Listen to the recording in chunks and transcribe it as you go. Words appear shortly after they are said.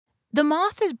The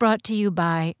Moth is brought to you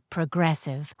by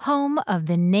Progressive, home of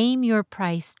the Name Your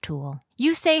Price tool.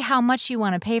 You say how much you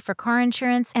want to pay for car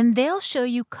insurance, and they'll show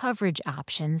you coverage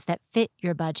options that fit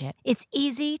your budget. It's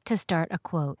easy to start a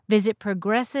quote. Visit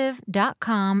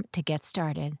Progressive.com to get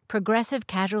started. Progressive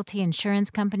Casualty Insurance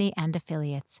Company and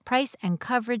Affiliates. Price and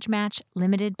coverage match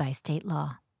limited by state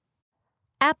law.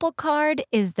 Apple Card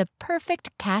is the perfect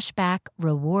cashback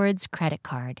rewards credit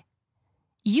card.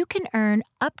 You can earn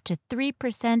up to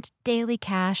 3% daily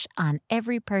cash on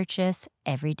every purchase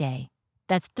every day.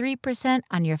 That's 3%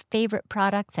 on your favorite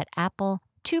products at Apple,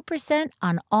 2%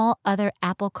 on all other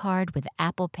Apple Card with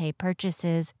Apple Pay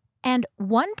purchases, and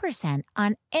 1%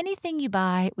 on anything you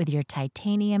buy with your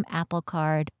titanium Apple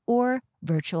Card or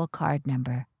virtual card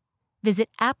number. Visit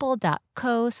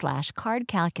apple.co/card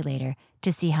calculator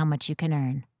to see how much you can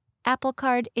earn. Apple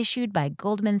Card issued by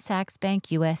Goldman Sachs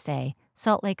Bank USA,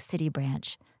 Salt Lake City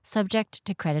branch. Subject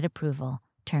to credit approval.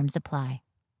 Terms apply.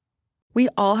 We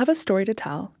all have a story to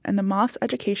tell, and the Moth's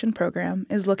education program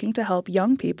is looking to help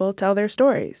young people tell their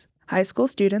stories. High school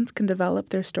students can develop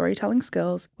their storytelling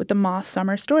skills with the Moth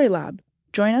Summer Story Lab.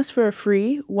 Join us for a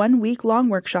free 1-week-long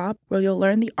workshop where you'll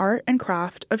learn the art and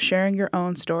craft of sharing your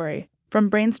own story.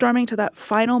 From brainstorming to that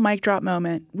final mic drop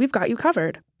moment, we've got you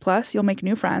covered. Plus, you'll make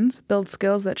new friends, build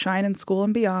skills that shine in school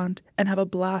and beyond, and have a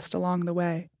blast along the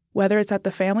way. Whether it's at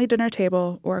the family dinner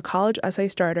table or a college essay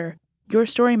starter, your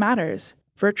story matters.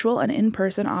 Virtual and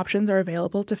in-person options are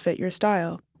available to fit your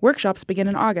style. Workshops begin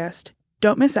in August.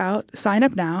 Don't miss out. Sign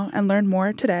up now and learn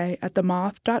more today at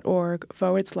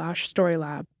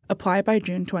themoth.org/storylab. Apply by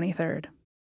June 23rd.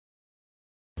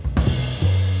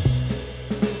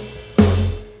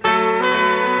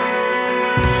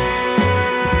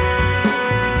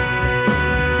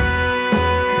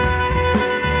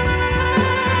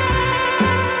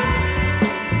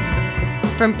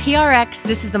 From PRX,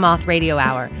 this is the Moth Radio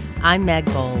Hour. I'm Meg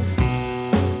Bowles.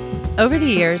 Over the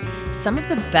years, some of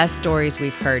the best stories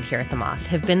we've heard here at the Moth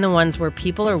have been the ones where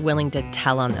people are willing to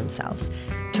tell on themselves,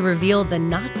 to reveal the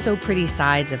not-so-pretty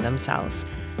sides of themselves.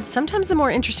 Sometimes the more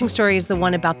interesting story is the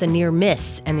one about the near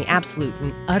miss and the absolute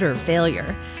and utter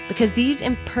failure, because these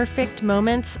imperfect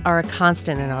moments are a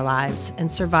constant in our lives,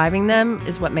 and surviving them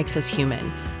is what makes us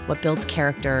human, what builds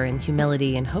character and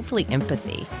humility and hopefully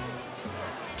empathy.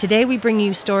 Today we bring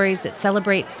you stories that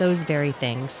celebrate those very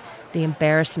things, the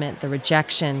embarrassment, the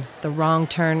rejection, the wrong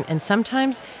turn, and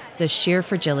sometimes the sheer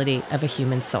fragility of a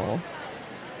human soul.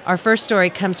 Our first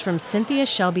story comes from Cynthia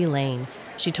Shelby Lane.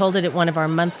 She told it at one of our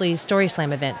monthly Story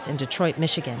Slam events in Detroit,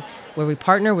 Michigan, where we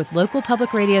partner with local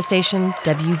public radio station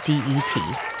WDET.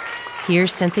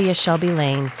 Here's Cynthia Shelby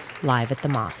Lane, live at the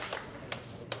Moth.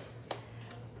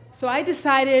 So I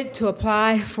decided to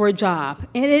apply for a job,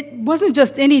 and it wasn't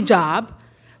just any job,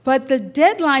 but the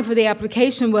deadline for the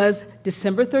application was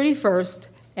December 31st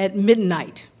at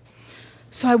midnight.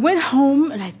 So I went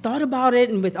home and I thought about it,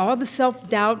 and with all the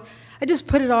self-doubt, I just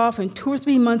put it off, and 2 or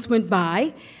 3 months went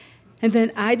by, and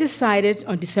then I decided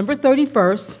on December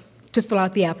 31st to fill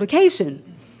out the application.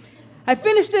 I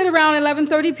finished it around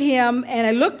 11:30 p.m., and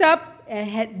I looked up and I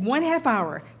had 1/2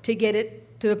 hour to get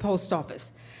it to the post office.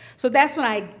 So that's when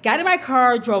I got in my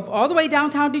car, drove all the way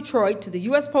downtown Detroit to the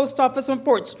U.S. Post Office on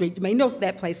 4th Street. You may know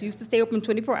that place. It used to stay open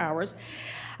 24 hours.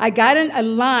 I got in a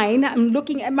line. I'm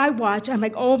looking at my watch. I'm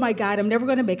like, oh, my God, I'm never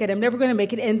going to make it. I'm never going to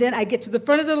make it. And then I get to the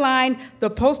front of the line. The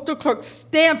postal clerk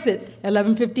stamps it,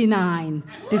 11:59,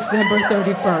 December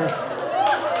 31st.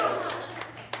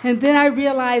 And then I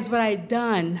realized what I'd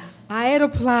done. I had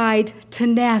applied to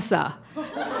NASA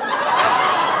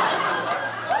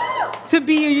to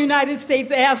be a United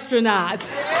States astronaut.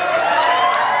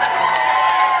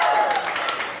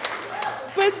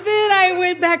 But then I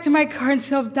went back to my car and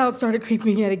self-doubt started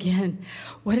creeping in again.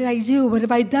 What did I do? What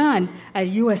have I done? A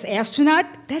U.S. astronaut?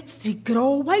 That's the good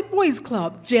old white boys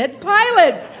club, jet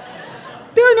pilots.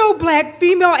 There are no black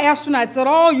female astronauts at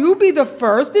all. You be the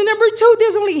first. And number 2,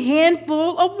 there's only a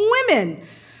handful of women.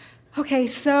 Okay,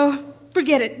 so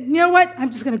forget it. You know what?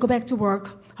 I'm just going to go back to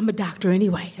work. I'm a doctor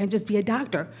anyway. I can just be a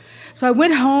doctor. So I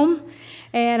went home,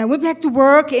 and I went back to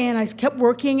work, and I kept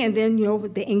working, and then,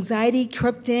 the anxiety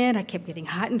crept in. I kept getting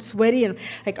hot and sweaty, and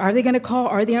like, are they going to call?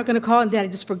 Are they not going to call? And then I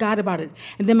just forgot about it.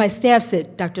 And then my staff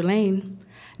said, Dr. Lane,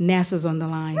 NASA's on the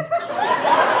line.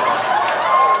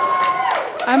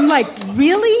 I'm like,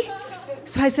 really?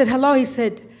 So I said, hello. He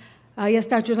said, yes,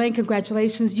 Dr. Lane,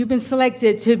 congratulations. You've been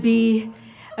selected to be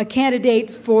a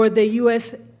candidate for the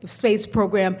U.S. Space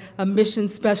Program, a mission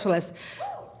specialist.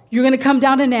 You're going to come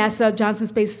down to NASA, Johnson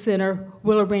Space Center.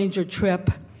 We'll arrange your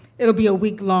trip. It'll be a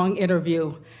week-long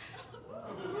interview.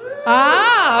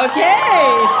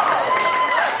 Okay.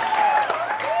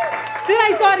 Then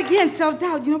I thought again,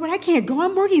 self-doubt, you know what, I can't go.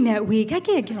 I'm working that week. I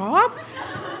can't get off.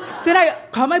 Then I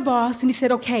called my boss, and he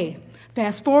said, okay,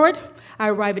 fast forward. I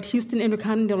arrive at Houston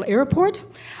Intercontinental Airport.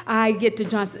 I get to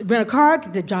rent a car,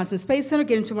 get to Johnson Space Center,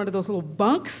 get into one of those little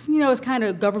bunks. You know, it's kind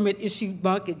of a government-issued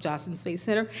bunk at Johnson Space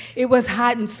Center. It was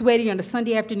hot and sweaty on a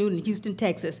Sunday afternoon in Houston,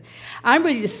 Texas. I'm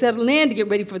ready to settle in to get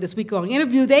ready for this week-long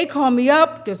interview. They call me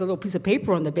up. There's a little piece of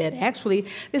paper on the bed, actually.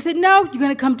 They said, no, you're going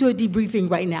to come to a debriefing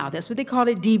right now. That's what they call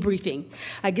it, debriefing.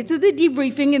 I get to the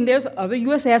debriefing, and there's other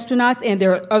U.S. astronauts, and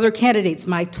there are other candidates,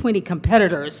 my 20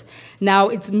 competitors. Now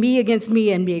it's me against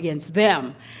me and me against them.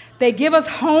 They give us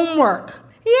homework.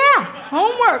 Yeah,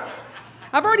 homework.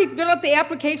 I've already filled out the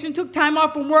application, took time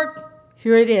off from work.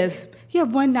 Here it is. You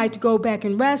have one night to go back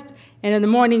and rest, and in the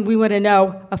morning we want to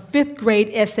know a 5th grade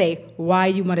essay, why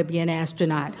you want to be an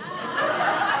astronaut.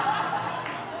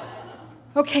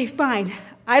 Okay, fine.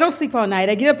 I don't sleep all night.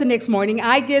 I get up the next morning.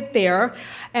 I get there.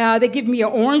 They give me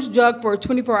an orange jug for a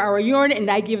 24-hour urine, and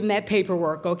I give them that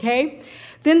paperwork, okay?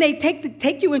 Then they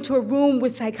take you into a room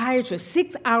with psychiatrists,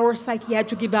 6-hour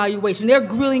psychiatric evaluation. They're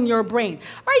grilling your brain.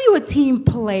 Are you a team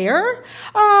player?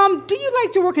 Do you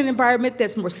like to work in an environment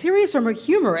that's more serious or more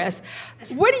humorous?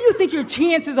 What do you think your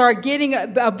chances are of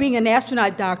being an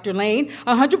astronaut, Dr. Lane?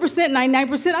 100%,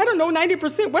 99%? I don't know,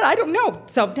 90%? What? I don't know.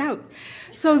 Self-doubt.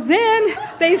 So then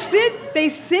they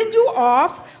send you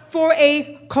off for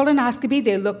a colonoscopy.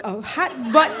 They look a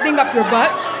hot butt thing up your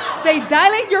butt. They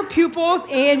dilate your pupils,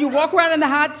 and you walk around in the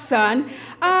hot sun.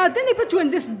 Then they put you in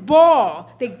this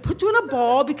ball. They put you in a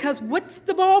ball because what's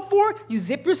the ball for? You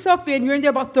zip yourself in. You're in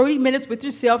there about 30 minutes with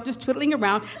yourself, just twiddling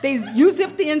around. You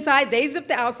zip the inside. They zip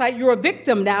the outside. You're a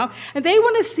victim now. And they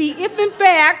want to see if, in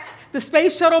fact, the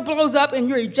space shuttle blows up and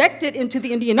you're ejected into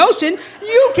the Indian Ocean,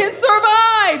 you can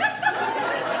survive.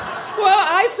 Well,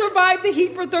 I survived the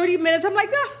heat for 30 minutes. I'm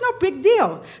like, no big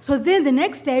deal. So then the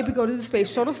next day, we go to the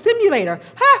Space Shuttle simulator.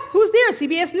 Who's there?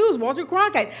 CBS News, Walter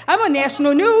Cronkite. I'm on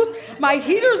national news. My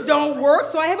heaters don't work,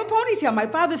 so I have a ponytail. My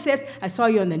father says, I saw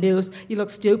you on the news. You look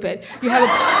stupid. You have a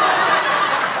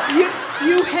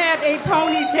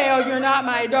ponytail. You're not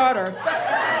my daughter.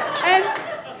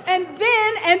 And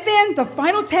then the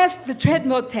final test, the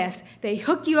treadmill test. They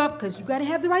hook you up, because you got to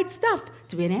have the right stuff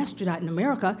to be an astronaut in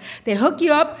America. They hook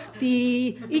you up,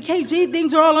 the EKG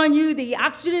things are all on you, the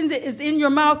oxygen is in your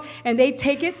mouth, and they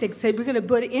take it, they say, we're going to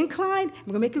put it incline,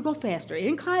 we're going to make it go faster.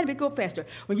 Incline, make it go faster.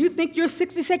 When you think you're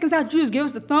 60 seconds out, just give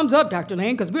us a thumbs up, Dr.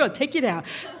 Lane, because we're going to take you down.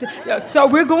 So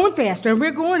we're going faster, and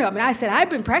we're going up. And I said, I've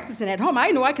been practicing at home.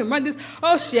 I know I can run this.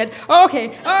 Oh, shit.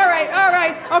 Okay, all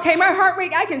right. Okay, my heart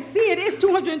rate, I can see it. It's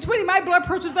 220. My blood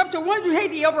pressure's up to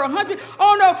 180 over 100.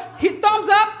 Oh, no, thumbs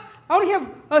up. I only have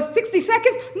 60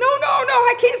 seconds. No,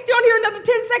 I can't stay on here another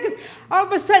 10 seconds. All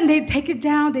of a sudden, they take it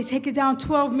down.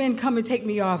 12 men come and take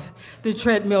me off the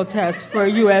treadmill test for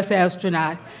a U.S.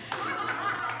 astronaut.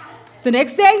 The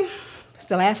next day, it's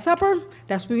the Last Supper.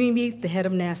 That's when we meet the head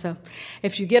of NASA.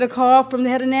 If you get a call from the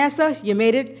head of NASA, you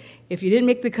made it. If you didn't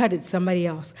make the cut, it's somebody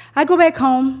else. I go back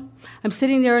home. I'm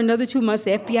sitting there another 2 months.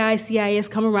 The FBI, CIA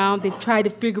come around. They've tried to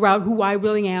figure out who I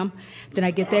really am. Then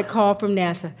I get that call from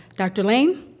NASA. Dr.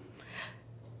 Lane?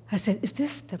 I said, is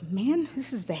this the man?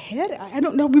 This is the head? I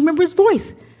don't know. Remember his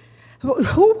voice. Who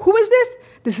is this?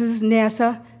 This is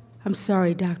NASA. I'm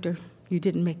sorry, doctor. You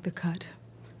didn't make the cut.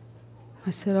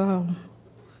 I said, oh.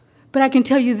 But I can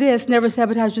tell you this, never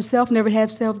sabotage yourself, never have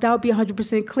self-doubt, be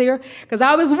 100% clear, because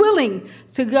I was willing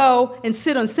to go and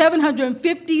sit on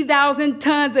 750,000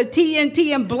 tons of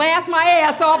TNT and blast my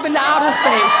ass off into outer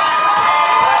space.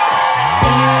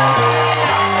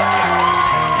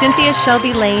 Cynthia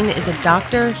Shelby Lane is a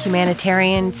doctor,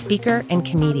 humanitarian, speaker, and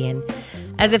comedian.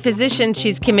 As a physician,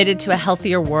 she's committed to a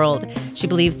healthier world. She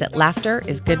believes that laughter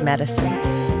is good medicine.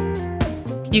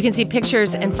 You can see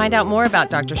pictures and find out more about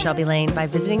Dr. Shelby Lane by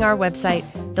visiting our website,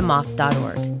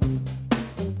 themoth.org.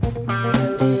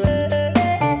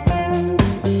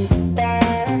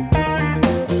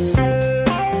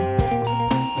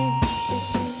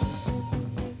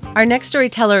 Our next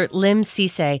storyteller, Lemn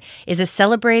Sissay, is a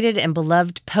celebrated and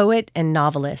beloved poet and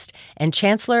novelist and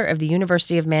Chancellor of the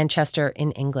University of Manchester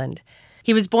in England.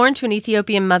 He was born to an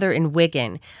Ethiopian mother in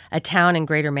Wigan, a town in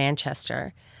Greater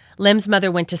Manchester. Lem's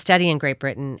mother went to study in Great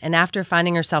Britain, and after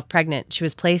finding herself pregnant, she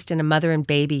was placed in a mother and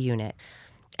baby unit.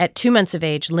 At 2 months of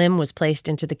age, Lemn was placed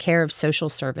into the care of social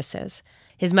services.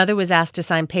 His mother was asked to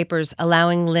sign papers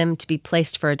allowing Lemn to be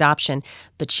placed for adoption,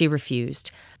 but she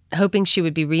refused, hoping she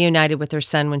would be reunited with her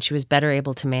son when she was better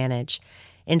able to manage.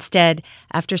 Instead,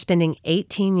 after spending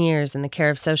 18 years in the care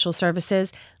of social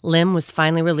services, Lemn was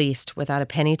finally released without a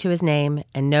penny to his name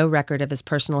and no record of his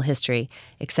personal history,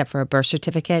 except for a birth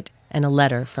certificate and a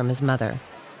letter from his mother.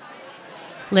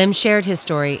 Lemn shared his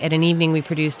story at an evening we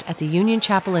produced at the Union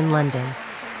Chapel in London.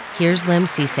 Here's Lemn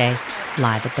Sissay,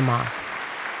 live at the Moth.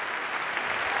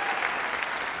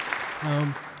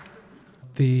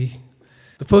 The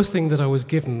first thing that I was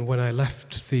given when I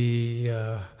left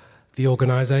the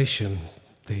organisation,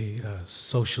 the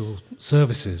social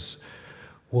services,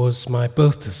 was my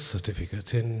birth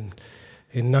certificate in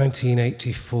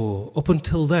 1984. Up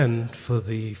until then, for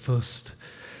the first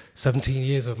 17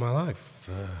 years of my life,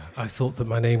 I thought that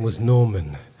my name was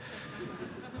Norman.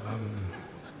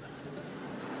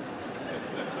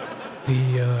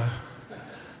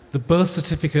 The birth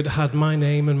certificate had my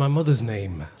name and my mother's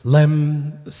name,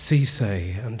 Lemn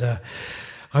Sissay, and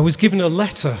I was given a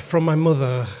letter from my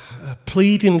mother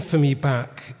pleading for me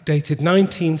back, dated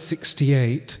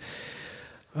 1968.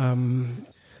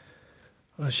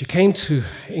 She came to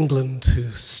England to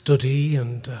study,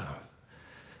 and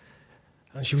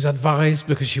she was advised,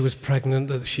 because she was pregnant,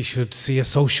 that she should see a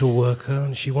social worker,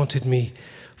 and she wanted me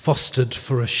fostered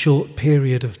for a short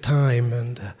period of time,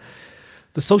 and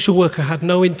the social worker had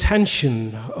no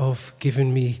intention of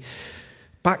giving me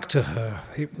back to her.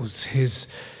 It was his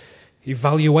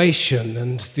evaluation,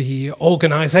 and the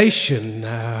organisation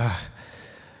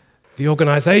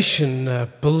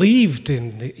believed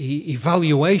in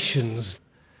evaluations.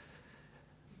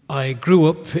 I grew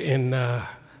up in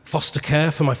foster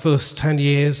care for my first 10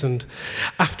 years, and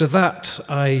after that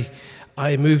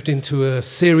I moved into a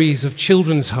series of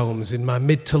children's homes in my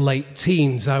mid to late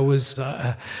teens. There was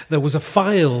a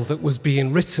file that was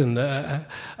being written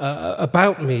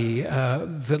about me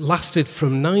that lasted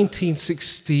from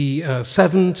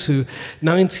 1967 to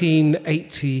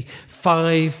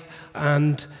 1985,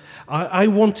 and I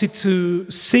wanted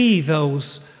to see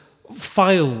those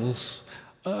files.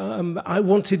 I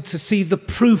wanted to see the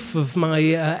proof of my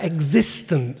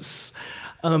existence.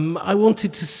 I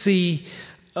wanted to see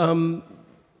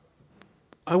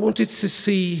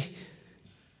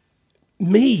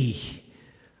me.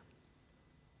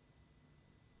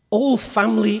 All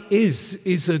family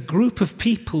is a group of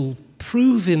people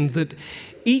proving that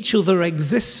each other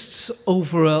exists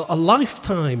over a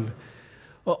lifetime.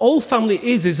 All family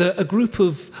is a group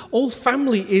of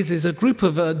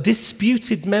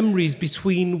disputed memories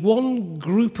between one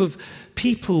group of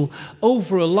people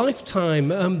over a lifetime.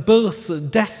 Births,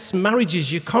 deaths,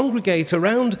 marriages. You congregate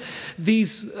around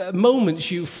these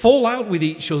moments. You fall out with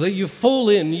each other. You fall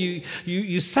in.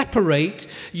 You separate.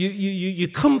 You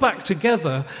come back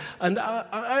together. And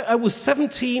I was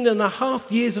 17 and a half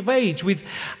years of age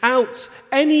without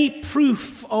any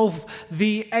proof of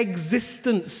the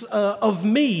existence of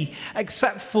me,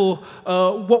 except for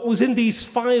what was in these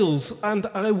files. And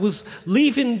I was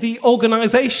leaving the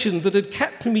organisation that had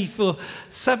kept me for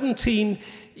 17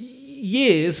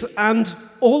 years, and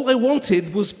all I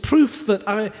wanted was proof that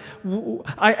I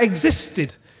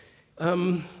existed.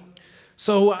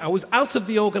 So I was out of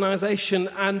the organisation,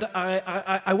 and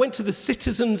I went to the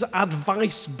Citizens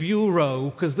Advice Bureau,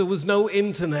 because there was no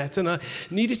internet, and I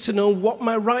needed to know what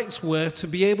my rights were to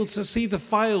be able to see the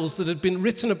files that had been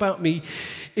written about me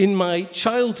in my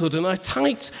childhood. And I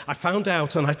typed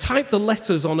the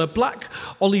letters on a black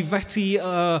Olivetti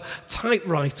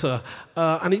typewriter,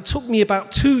 and it took me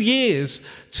about 2 years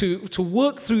to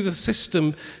work through the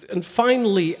system. And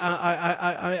finally,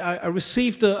 I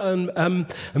received a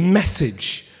message.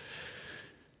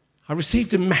 I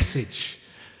received a message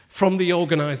from the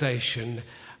organisation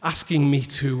asking me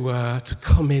to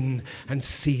come in and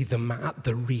see them at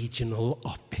the regional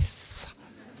office.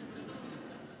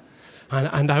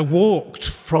 And I walked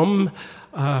from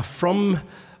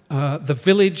the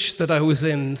village that I was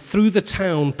in, through the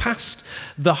town, past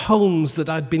the homes that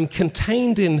I'd been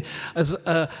contained in as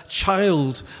a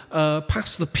child,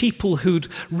 past the people who'd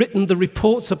written the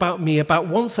reports about me. About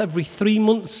once every 3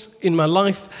 months in my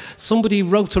life, somebody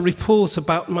wrote a report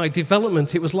about my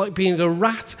development. It was like being a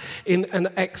rat in an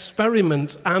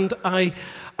experiment. And I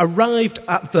arrived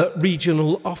at the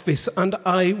regional office, and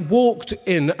I walked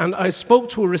in, and I spoke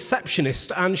to a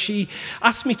receptionist, and she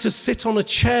asked me to sit on a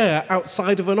chair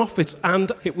outside of an office,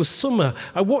 and it was summer.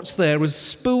 I watched there as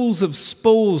spools of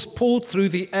spores poured through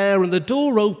the air, and the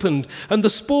door opened, and the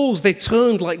spores, they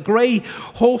turned like grey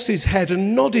horses' head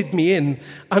and nodded me in,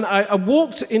 and I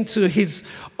walked into his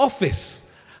office.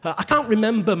 I can't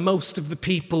remember most of the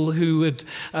people who had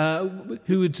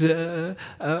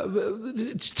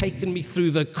taken me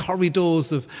through the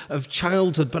corridors of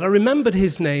childhood, but I remembered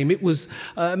his name. It was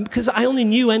because I only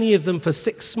knew any of them for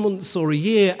 6 months or a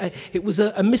year. It was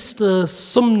a Mr.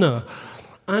 Sumner,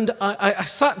 and I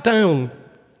sat down,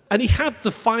 and he had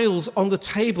the files on the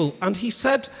table, and he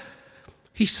said,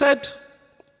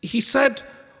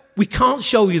 we can't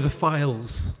show you the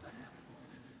files,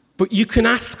 but you can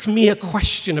ask me a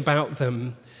question about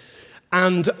them,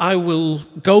 and I will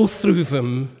go through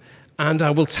them, and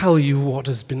I will tell you what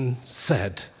has been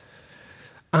said.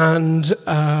 And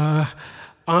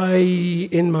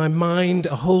in my mind,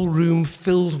 a whole room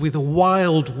filled with a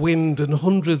wild wind and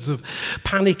hundreds of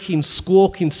panicking,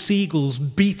 squawking seagulls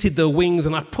beated their wings,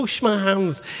 and I pushed my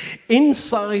hands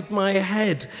inside my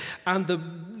head, and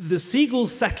the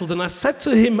seagulls settled, and I said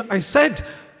to him,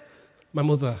 my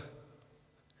mother.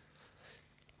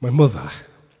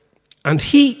 And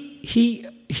he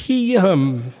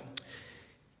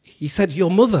said,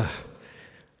 your mother.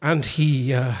 And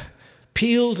he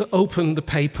peeled open the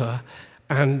paper,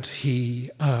 and he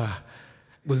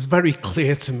was very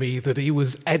clear to me that he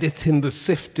was editing the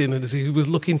sifting, and as he was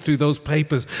looking through those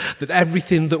papers, that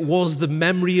everything that was the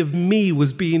memory of me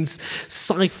was being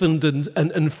siphoned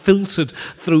and filtered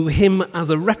through him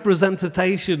as a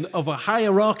representation of a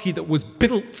hierarchy that was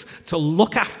built to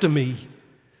look after me.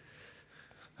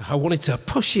 I wanted to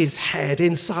push his head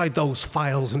inside those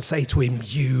files and say to him,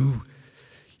 you.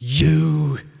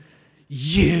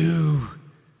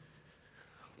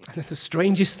 And then the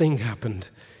strangest thing happened.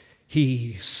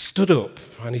 He stood up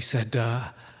and he said,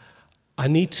 I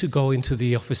need to go into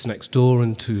the office next door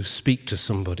and to speak to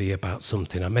somebody about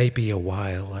something. I may be a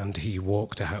while. And he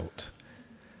walked out.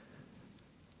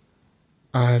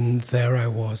 And there I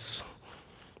was,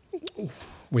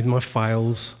 with my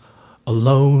files,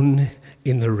 alone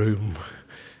in the room.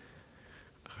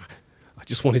 I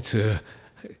just wanted to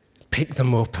pick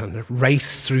them up and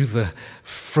race through the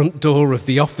front door of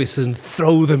the office and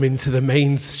throw them into the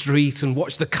main street and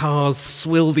watch the cars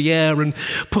swill the air and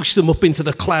push them up into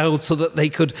the clouds so that they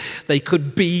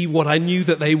could be what I knew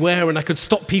that they were, and I could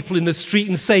stop people in the street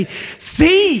and say,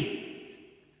 see!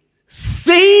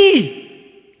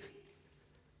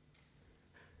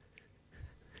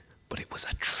 But it was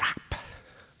a trap.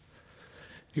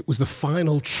 It was the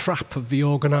final trap of the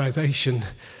organization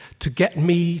to get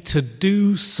me to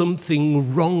do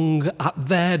something wrong at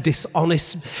their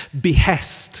dishonest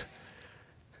behest.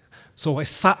 So I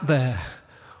sat there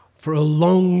for a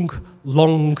long,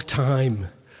 long time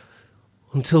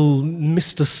until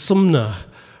Mr. Sumner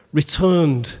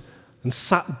returned and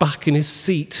sat back in his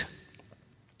seat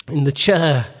in the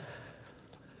chair.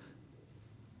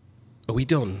 Are we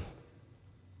done?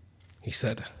 He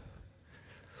said.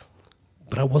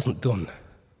 But I wasn't done.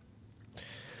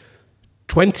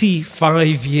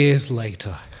 25 years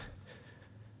later,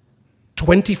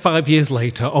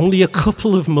 only a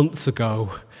couple of months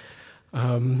ago,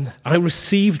 I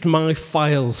received my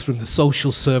files from the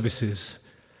social services.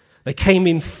 They came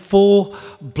in 4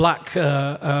 black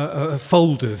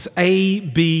folders, A,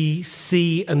 B,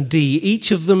 C, and D. Each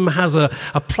of them has a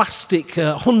plastic,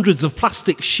 hundreds of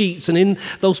plastic sheets, and in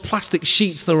those plastic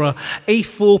sheets there are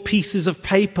A4 pieces of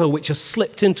paper which are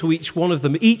slipped into each one of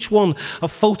them. Each one a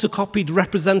photocopied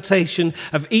representation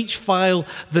of each file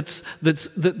that's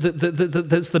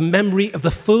the memory of the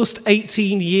first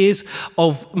 18 years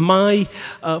of my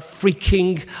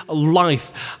freaking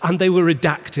life, and they were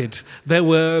redacted. There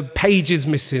were pages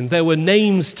missing, there were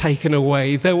names taken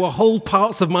away, there were whole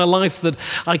parts of my life that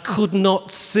I could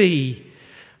not see.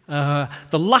 The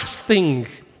last thing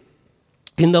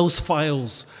in those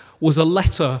files was a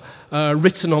letter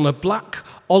written on a black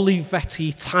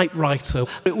Olivetti typewriter.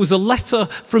 It was a letter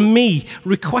from me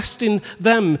requesting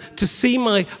them to see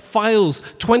my files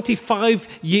 25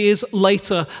 years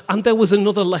later. And there was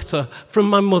another letter from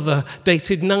my mother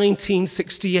dated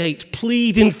 1968,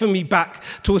 pleading for me back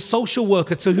to a social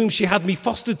worker to whom she had me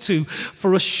fostered to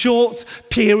for a short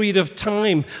period of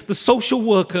time. The social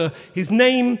worker, his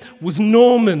name was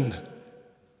Norman.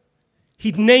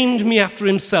 He'd named me after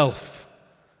himself.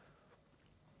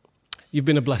 You've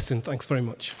been a blessing. Thanks very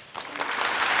much.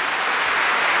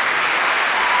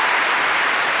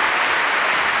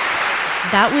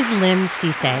 That was Lemn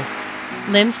Sissay.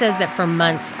 Lemn says that for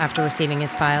months after receiving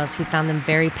his files, he found them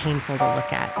very painful to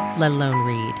look at, let alone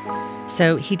read.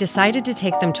 So he decided to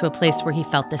take them to a place where he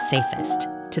felt the safest,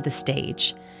 to the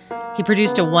stage. He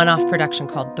produced a one-off production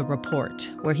called The Report,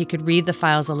 where he could read the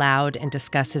files aloud and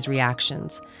discuss his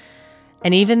reactions.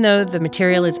 And even though the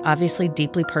material is obviously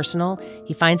deeply personal,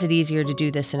 he finds it easier to do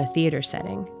this in a theater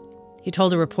setting. He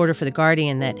told a reporter for The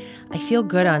Guardian that, "I feel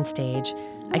good on stage.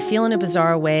 I feel in a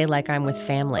bizarre way like I'm with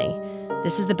family.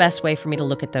 This is the best way for me to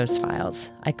look at those files.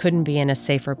 I couldn't be in a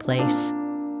safer place."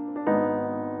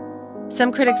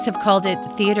 Some critics have called it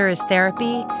theater as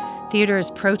therapy, theater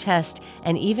as protest,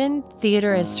 and even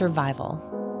theater as survival.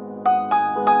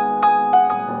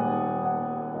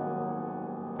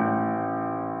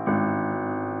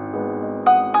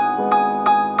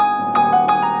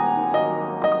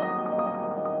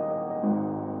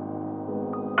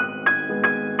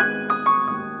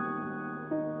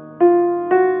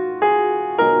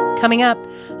 Coming up,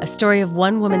 a story of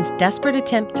one woman's desperate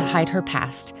attempt to hide her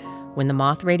past when the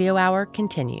Moth Radio Hour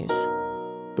continues.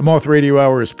 The Moth Radio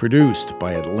Hour is produced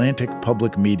by Atlantic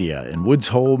Public Media in Woods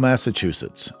Hole,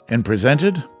 Massachusetts, and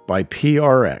presented by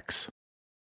PRX.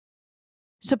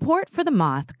 Support for the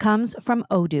Moth comes from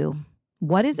Odoo.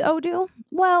 What is Odoo?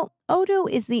 Well, Odoo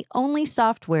is the only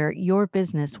software your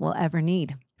business will ever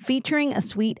need. Featuring a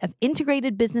suite of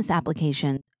integrated business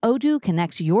applications, Odoo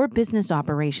connects your business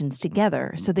operations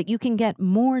together so that you can get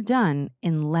more done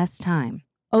in less time.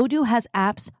 Odoo has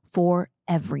apps for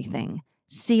everything: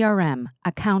 CRM,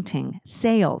 accounting,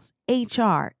 sales,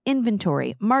 HR,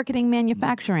 inventory, marketing,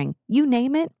 manufacturing. You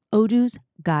name it, Odoo's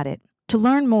got it. To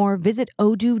learn more, visit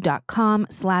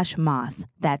odoo.com/moth.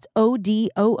 That's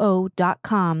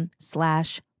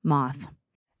odoo.com/moth.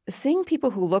 Seeing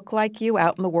people who look like you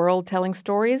out in the world telling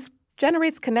stories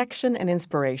generates connection and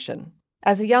inspiration.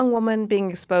 As a young woman,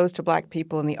 being exposed to Black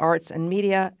people in the arts and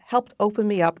media helped open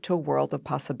me up to a world of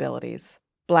possibilities.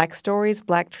 Black Stories,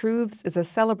 Black Truths is a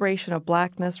celebration of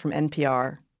Blackness from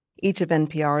NPR. Each of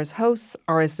NPR's hosts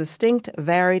are as distinct,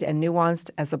 varied, and nuanced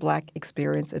as the Black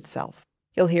experience itself.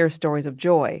 You'll hear stories of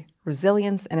joy,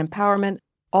 resilience, and empowerment,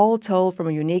 all told from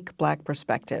a unique Black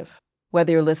perspective.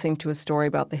 Whether you're listening to a story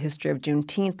about the history of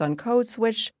Juneteenth on Code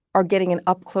Switch, or getting an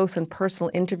up-close and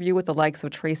personal interview with the likes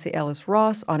of Tracee Ellis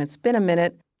Ross on It's Been a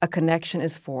Minute, a connection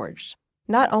is forged.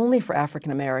 Not only for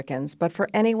African Americans, but for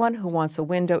anyone who wants a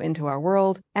window into our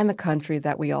world and the country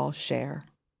that we all share.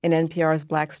 In NPR's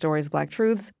Black Stories, Black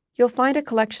Truths, you'll find a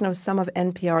collection of some of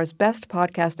NPR's best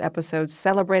podcast episodes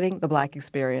celebrating the Black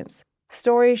experience.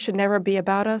 Stories should never be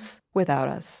about us without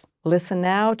us. Listen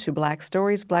now to Black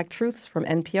Stories, Black Truths from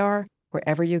NPR,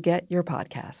 wherever you get your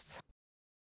podcasts.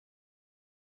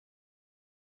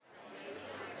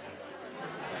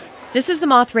 This is the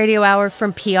Moth Radio Hour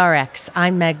from PRX.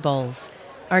 I'm Meg Bowles.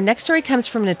 Our next story comes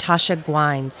from Natasha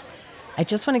Guynes. I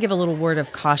just want to give a little word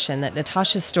of caution that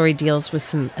Natasha's story deals with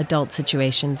some adult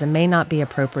situations and may not be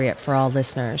appropriate for all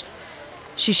listeners.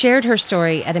 She shared her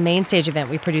story at a main stage event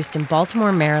we produced in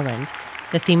Baltimore, Maryland.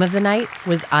 The theme of the night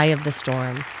was Eye of the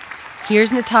Storm.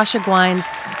 Here's Natasha Guynes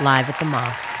live at the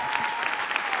Moth.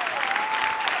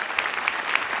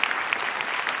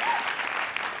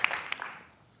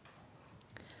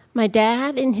 My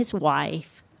dad and his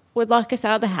wife would lock us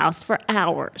out of the house for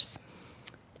hours.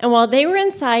 And while they were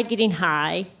inside getting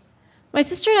high, my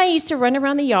sister and I used to run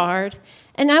around the yard,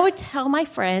 and I would tell my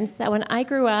friends that when I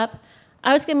grew up,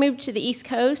 I was going to move to the East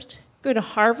Coast, go to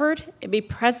Harvard, and be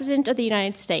president of the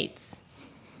United States.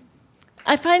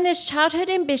 I find this childhood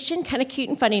ambition kind of cute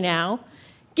and funny now,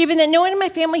 given that no one in my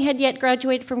family had yet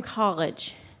graduated from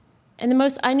college. And the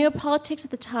most I knew of politics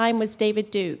at the time was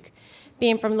David Duke,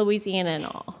 being from Louisiana and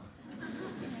all.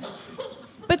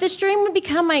 But this dream would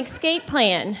become my escape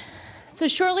plan. So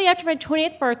shortly after my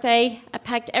 20th birthday, I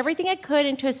packed everything I could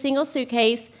into a single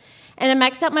suitcase, and I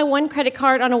maxed out my one credit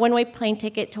card on a one-way plane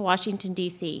ticket to Washington,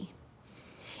 D.C.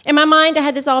 In my mind, I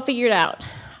had this all figured out.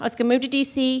 I was going to move to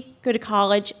D.C., go to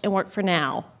college, and work for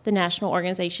NOW, the National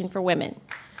Organization for Women.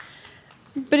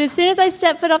 But as soon as I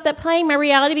stepped foot off that plane, my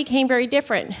reality became very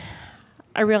different.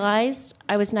 I realized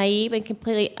I was naive and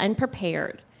completely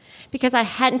unprepared because I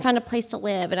hadn't found a place to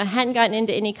live, and I hadn't gotten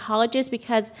into any colleges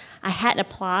because I hadn't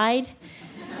applied.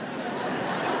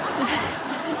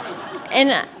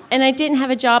 And I didn't have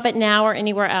a job at NOW or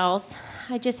anywhere else.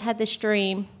 I just had this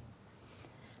dream.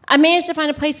 I managed to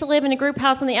find a place to live in a group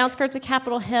house on the outskirts of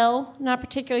Capitol Hill, not a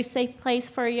particularly safe place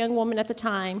for a young woman at the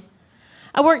time.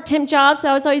 I worked temp jobs,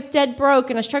 so I was always dead broke,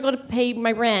 and I struggled to pay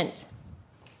my rent.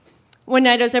 One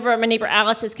night I was over at my neighbor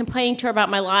Allison's complaining to her about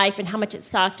my life and how much it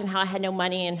sucked and how I had no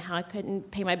money and how I couldn't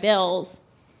pay my bills.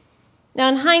 Now,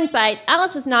 in hindsight,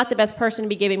 Alice was not the best person to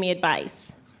be giving me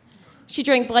advice. She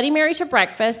drank Bloody Marys for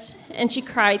breakfast, and she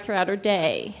cried throughout her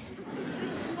day.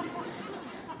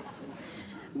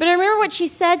 But I remember what she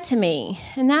said to me,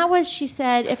 and that was, she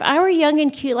said, if I were young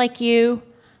and cute like you,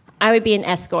 I would be an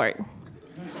escort.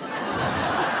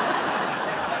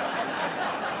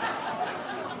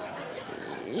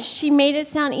 She made it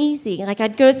sound easy, like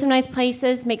I'd go to some nice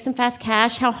places, make some fast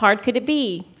cash, how hard could it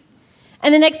be?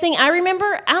 And the next thing I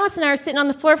remember, Alice and I were sitting on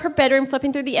the floor of her bedroom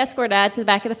flipping through the escort ads in the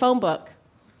back of the phone book.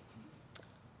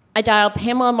 I dialed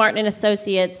Pamela Martin and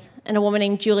Associates, and a woman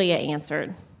named Julia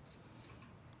answered.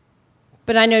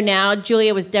 But I know now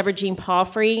Julia was Deborah Jean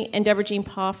Palfrey, and Deborah Jean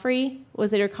Palfrey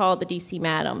was later called the D.C.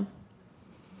 Madam.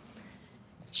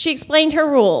 She explained her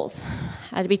rules.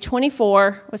 I had to be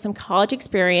 24 with some college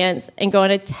experience and go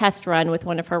on a test run with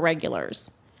one of her regulars.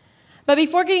 But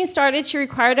before getting started, she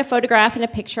required a photograph and a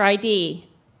picture ID.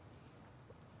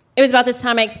 It was about this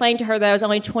time I explained to her that I was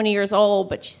only 20 years old,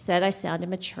 but she said I sounded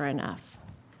mature enough.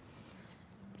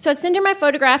 So I sent her my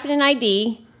photograph and an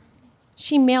ID.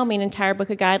 She mailed me an entire book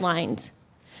of guidelines.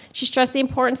 She stressed the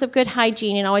importance of good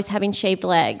hygiene and always having shaved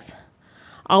legs,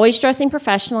 always dressing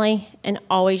professionally, and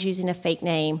always using a fake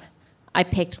name. I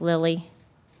picked Lily.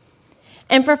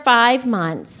 And for 5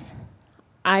 months,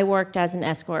 I worked as an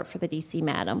escort for the DC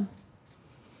madam.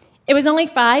 It was only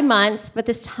 5 months, but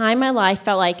this time my life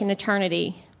felt like an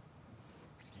eternity.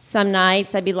 Some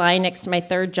nights I'd be lying next to my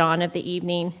third John of the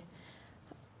evening.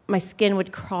 My skin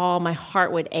would crawl, my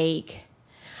heart would ache.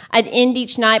 I'd end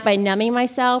each night by numbing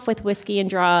myself with whiskey and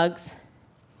drugs.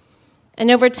 And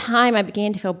over time, I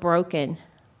began to feel broken,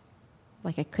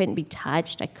 like I couldn't be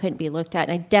touched, I couldn't be looked at,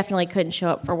 and I definitely couldn't show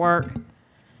up for work.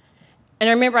 And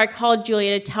I remember I called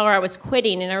Julia to tell her I was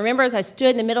quitting, and I remember as I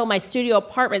stood in the middle of my studio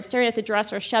apartment staring at the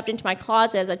dresser shoved into my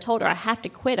closet as I told her I have to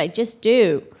quit, I just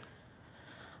do.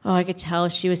 Oh, I could tell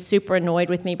she was super annoyed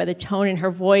with me by the tone in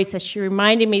her voice as she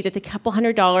reminded me that the couple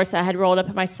 $100 that I had rolled up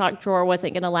in my sock drawer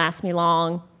wasn't going to last me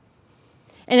long.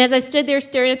 And as I stood there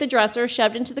staring at the dresser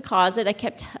shoved into the closet, I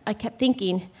kept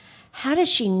thinking, how does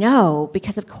she know?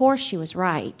 Because of course she was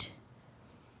right.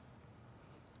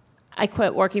 I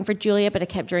quit working for Julia, but I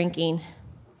kept drinking.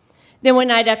 Then one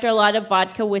night, after a lot of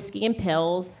vodka, whiskey, and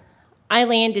pills, I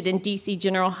landed in DC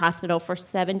General Hospital for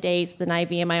 7 days with an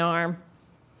IV in my arm.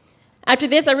 After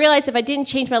this, I realized if I didn't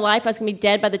change my life, I was going to be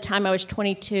dead by the time I was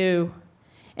 22,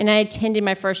 and I attended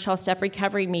my first 12-step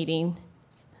recovery meeting.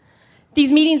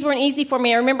 These meetings weren't easy for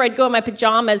me. I remember I'd go in my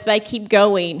pajamas, but I'd keep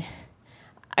going.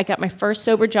 I got my first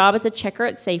sober job as a checker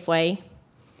at Safeway,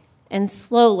 and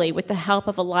slowly, with the help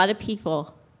of a lot of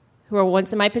people who were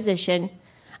once in my position,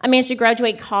 I managed to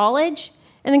graduate college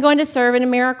and then go on to serve in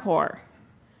AmeriCorps.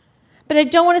 But I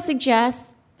don't want to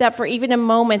suggest that for even a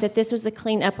moment that this was a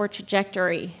clean upward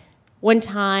trajectory. One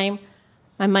time,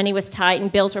 my money was tight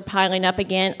and bills were piling up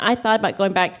again. I thought about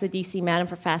going back to the DC madam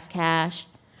for fast cash.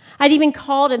 I'd even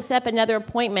called and set up another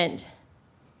appointment.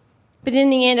 But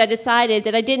in the end, I decided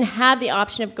that I didn't have the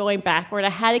option of going backward. I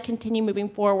had to continue moving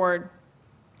forward.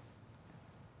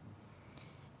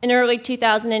 In early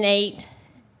 2008,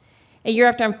 a year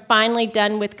after I'm finally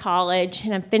done with college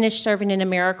and I'm finished serving in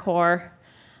AmeriCorps,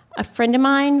 a friend of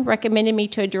mine recommended me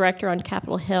to a director on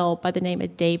Capitol Hill by the name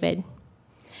of David.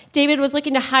 David was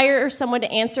looking to hire someone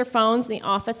to answer phones in the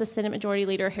office of Senate Majority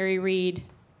Leader Harry Reid.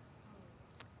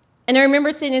 And I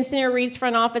remember sitting in Senator Reid's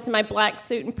front office in my black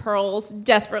suit and pearls,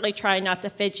 desperately trying not to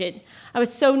fidget. I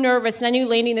was so nervous, and I knew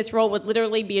landing this role would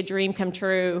literally be a dream come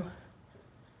true.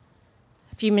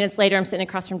 A few minutes later, I'm sitting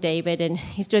across from David, and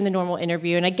he's doing the normal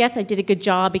interview, and I guess I did a good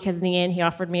job because in the end, he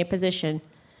offered me a position,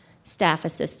 staff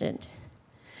assistant.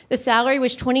 The salary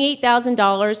was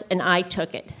 $28,000, and I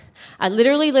took it. I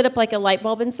literally lit up like a light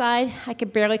bulb inside. I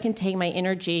could barely contain my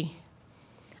energy.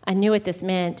 I knew what this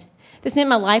meant. This meant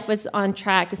my life was on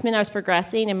track. This meant I was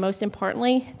progressing, and most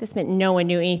importantly, this meant no one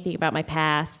knew anything about my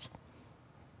past.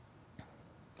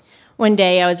 One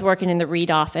day, I was working in the Reid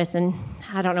office, and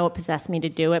I don't know what possessed me to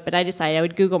do it, but I decided I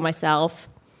would Google myself,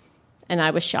 and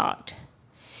I was shocked.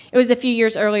 It was a few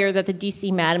years earlier that the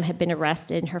DC madam had been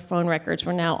arrested, and her phone records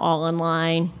were now all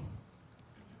online.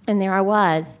 And there I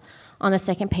was, on the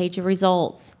second page of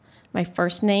results, my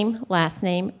first name, last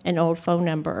name, and old phone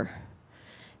number.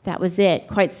 That was it,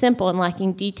 quite simple and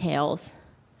lacking details.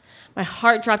 My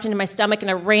heart dropped into my stomach,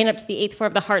 and I ran up to the 8th floor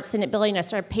of the Hart Senate building, and I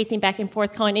started pacing back and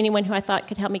forth, calling anyone who I thought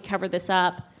could help me cover this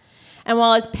up. And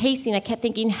while I was pacing, I kept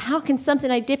thinking, how can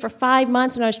something I did for 5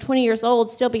 months when I was 20 years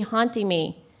old still be haunting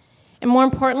me? And more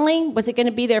importantly, was it going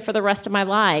to be there for the rest of my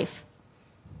life?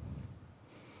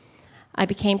 I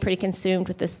became pretty consumed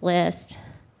with this list.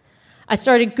 I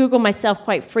started Google myself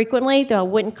quite frequently, though I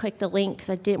wouldn't click the link because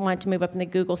I didn't want it to move up in the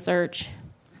Google search.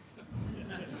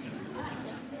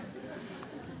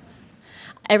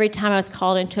 Every time I was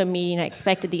called into a meeting, I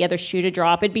expected the other shoe to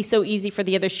drop. It'd be so easy for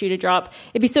the other shoe to drop.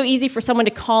 It'd be so easy for someone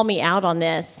to call me out on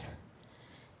this.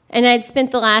 And I'd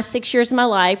spent the last 6 years of my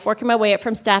life working my way up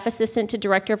from staff assistant to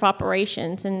director of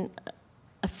operations, and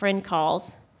a friend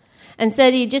calls and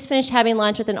said he had just finished having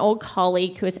lunch with an old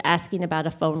colleague who was asking about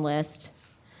a phone list.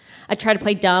 I tried to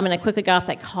play dumb, and I quickly got off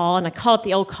that call, and I called up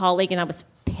the old colleague, and I was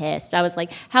pissed. I was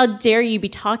like, how dare you be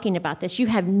talking about this? You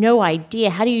have no idea.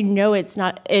 How do you know it's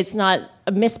not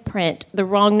a misprint, the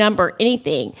wrong number,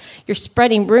 anything? You're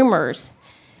spreading rumors.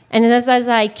 And as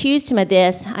I accused him of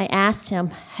this, I asked him,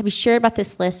 have you shared about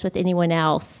this list with anyone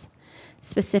else?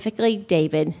 Specifically,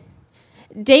 David.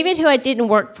 David, who I didn't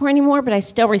work for anymore, but I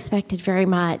still respected very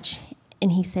much.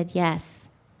 And he said yes.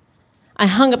 I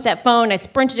hung up that phone. I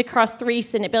sprinted across 3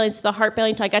 Senate buildings to the Hart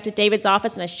building until I got to David's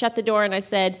office, and I shut the door, and I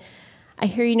said, I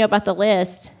hear you know about the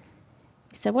list.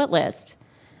 He said, what list?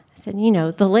 I said,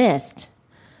 the list.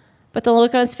 But the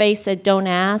look on his face said, don't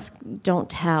ask, don't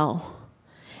tell.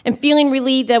 And feeling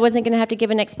relieved that I wasn't going to have to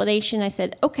give an explanation, I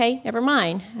said, okay, never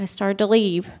mind. I started to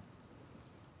leave.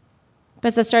 But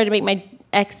as I started to make my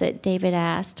exit, David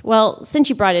asked, well, since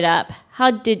you brought it up,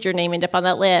 how did your name end up on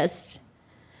that list?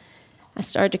 I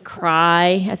started to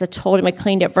cry as I told him a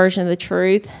cleaned-up version of the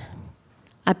truth.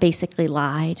 I basically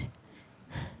lied.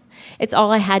 It's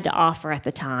all I had to offer at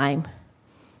the time.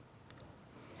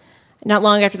 Not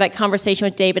long after that conversation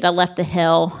with David, I left the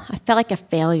Hill. I felt like a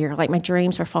failure, like my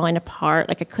dreams were falling apart,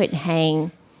 like I couldn't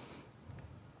hang.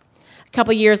 A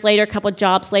couple years later, a couple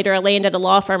jobs later, I landed at a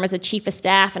law firm as a chief of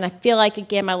staff, and I feel like,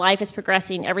 again, my life is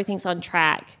progressing. Everything's on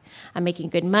track. I'm making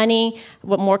good money.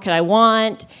 What more could I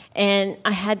want? And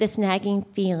I had this nagging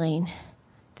feeling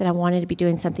that I wanted to be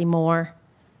doing something more.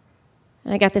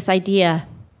 And I got this idea.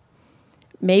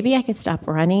 Maybe I could stop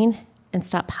running and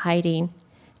stop hiding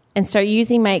and start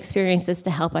using my experiences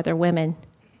to help other women.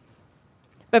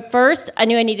 But first, I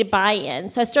knew I needed buy-in.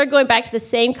 So I started going back to the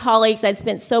same colleagues I'd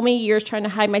spent so many years trying to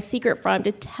hide my secret from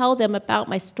to tell them about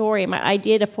my story and my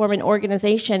idea to form an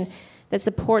organization that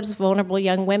supports vulnerable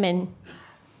young women.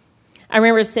 I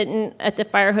remember sitting at the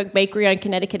Firehook Bakery on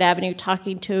Connecticut Avenue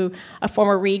talking to a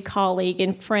former Reed colleague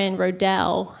and friend,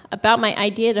 Rodell, about my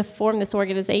idea to form this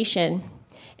organization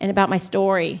and about my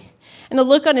story. And the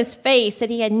look on his face said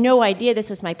he had no idea this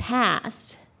was my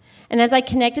past. And as I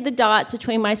connected the dots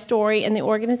between my story and the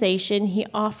organization, he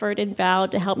offered and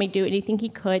vowed to help me do anything he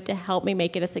could to help me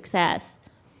make it a success,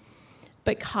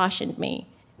 but cautioned me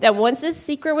that once this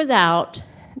secret was out,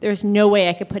 there was no way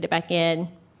I could put it back in.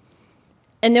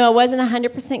 And though I wasn't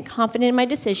 100% confident in my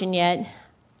decision yet,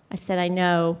 I said I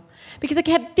know. Because I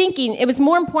kept thinking it was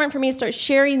more important for me to start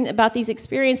sharing about these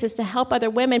experiences to help other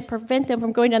women prevent them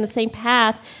from going down the same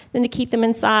path than to keep them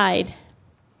inside.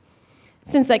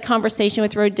 Since that conversation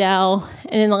with Rodell,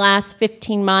 and in the last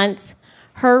 15 months,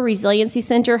 her Resiliency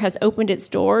Center has opened its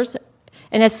doors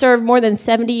and has served more than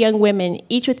 70 young women,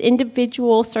 each with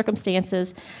individual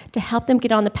circumstances, to help them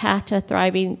get on the path to a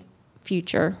thriving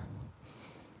future.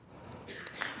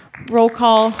 Roll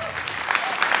call.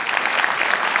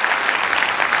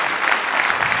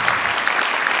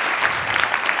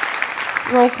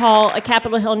 Roll call, a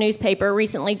Capitol Hill newspaper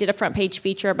recently did a front page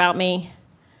feature about me.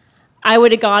 I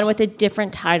would have gone with a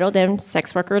different title than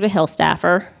sex worker to Hill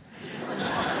staffer.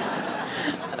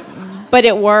 But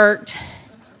it worked.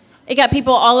 It got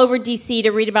people all over DC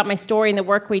to read about my story and the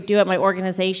work we do at my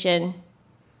organization.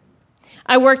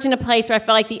 I worked in a place where I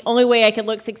felt like the only way I could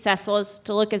look successful is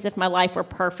to look as if my life were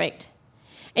perfect.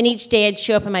 And each day I'd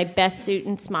show up in my best suit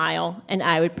and smile, and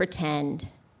I would pretend.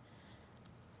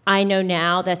 I know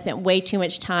now that I spent way too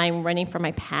much time running from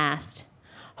my past,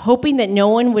 hoping that no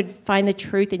one would find the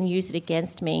truth and use it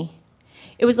against me.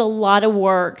 It was a lot of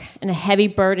work and a heavy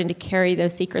burden to carry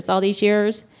those secrets all these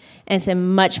years, and it's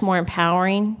been much more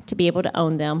empowering to be able to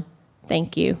own them.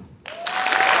 Thank you.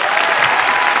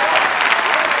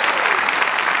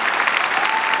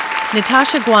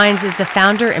 Natasha Guynes is the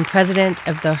founder and president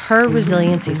of the Her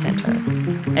Resiliency Center,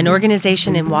 an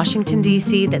organization in Washington,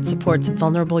 D.C. that supports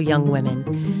vulnerable young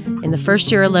women. In the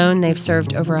first year alone, they've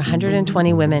served over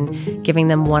 120 women, giving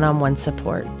them one-on-one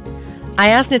support. I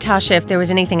asked Natasha if there was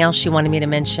anything else she wanted me to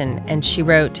mention, and she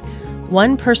wrote,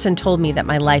 "One person told me that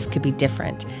my life could be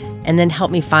different, and then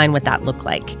helped me find what that looked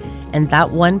like. And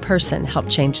that one person helped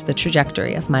change the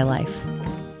trajectory of my life."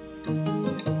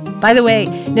 By the way,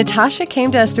 Natasha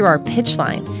came to us through our pitch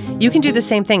line. You can do the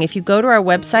same thing. If you go to our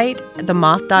website,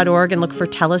 themoth.org, and look for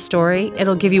Tell a Story,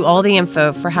 it'll give you all the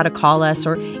info for how to call us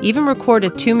or even record a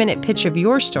 2-minute pitch of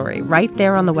your story right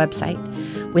there on the website.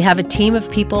 We have a team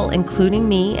of people, including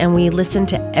me, and we listen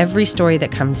to every story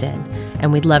that comes in,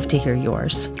 and we'd love to hear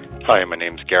yours. Hi, my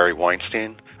name's Gary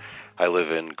Weinstein. I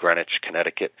live in Greenwich,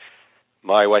 Connecticut.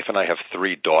 My wife and I have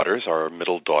 3 daughters. Our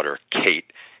middle daughter,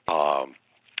 Kate,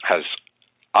 has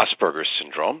Asperger's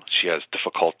syndrome. She has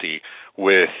difficulty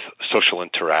with social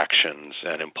interactions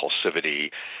and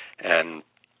impulsivity, and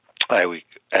I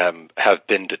have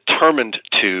been determined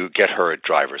to get her a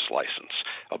driver's license,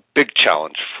 a big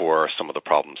challenge for some of the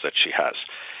problems that she has.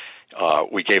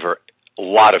 We gave her a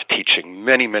lot of teaching,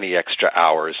 many, many extra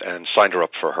hours, and signed her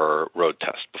up for her road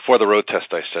test. Before the road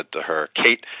test, I said to her,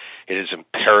 "Kate, it is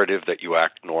imperative that you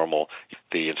act normal.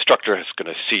 The instructor is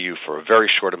going to see you for a very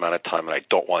short amount of time, and I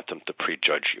don't want them to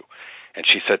prejudge you." And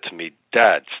she said to me,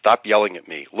 "Dad, stop yelling at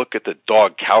me. Look at the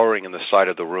dog cowering in the side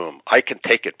of the room. I can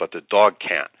take it, but the dog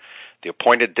can't." The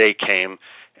appointed day came,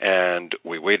 and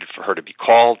we waited for her to be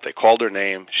called. They called her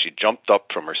name. She jumped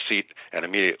up from her seat and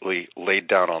immediately laid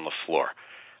down on the floor.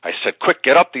 I said, quick,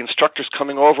 get up, the instructor's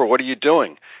coming over, what are you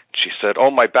doing? She said, oh,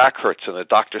 my back hurts, and the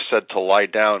doctor said to lie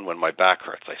down when my back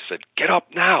hurts. I said, get up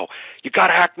now, you got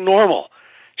to act normal.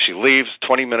 She leaves,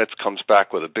 20 minutes, comes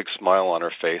back with a big smile on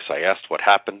her face. I asked what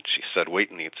happened. She said,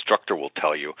 wait, and the instructor will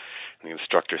tell you. And the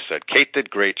instructor said, Kate did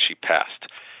great, she passed.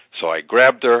 So I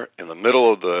grabbed her in the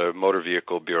middle of the motor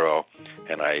vehicle bureau,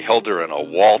 and I held her in a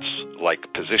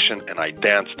waltz-like position, and I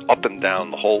danced up and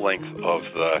down the whole length of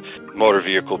the motor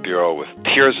vehicle bureau with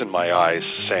tears in my eyes,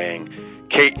 saying,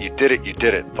 Kate, you did it, you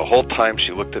did it. The whole time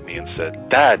she looked at me and said,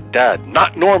 Dad, Dad,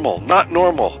 not normal, not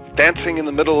normal. Dancing in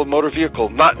the middle of a motor vehicle,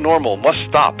 not normal, must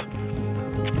stop.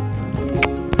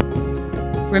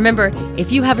 Remember,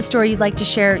 if you have a story you'd like to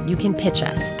share, you can pitch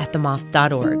us at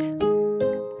themoth.org.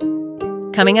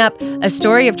 Coming up, a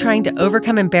story of trying to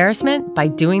overcome embarrassment by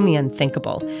doing the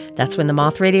unthinkable. That's when the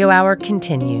Moth Radio Hour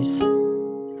continues.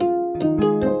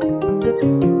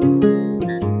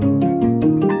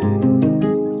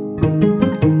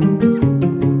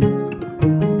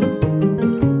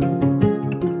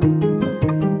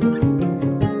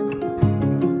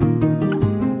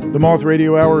 The Moth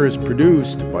Radio Hour is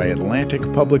produced by Atlantic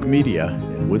Public Media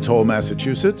in Woods Hole,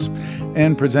 Massachusetts,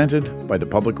 and presented by the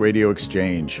Public Radio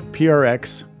Exchange,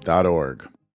 prx.org.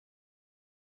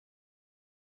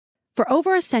 For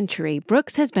over a century,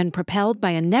 Brooks has been propelled by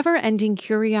a never-ending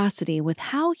curiosity with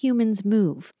how humans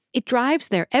move. It drives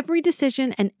their every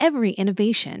decision and every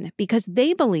innovation because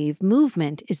they believe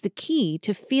movement is the key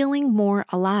to feeling more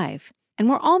alive. And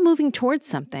we're all moving towards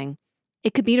something.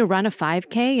 It could be to run a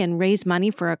 5K and raise money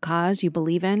for a cause you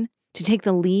believe in, to take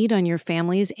the lead on your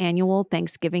family's annual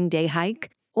Thanksgiving Day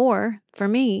hike, or, for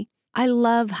me, I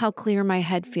love how clear my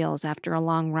head feels after a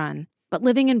long run. But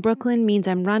living in Brooklyn means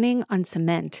I'm running on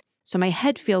cement, so my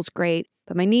head feels great,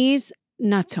 but my knees,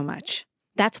 not so much.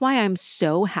 That's why I'm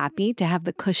so happy to have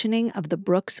the cushioning of the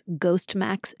Brooks Ghost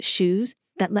Max shoes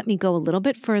that let me go a little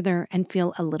bit further and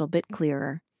feel a little bit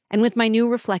clearer. And with my new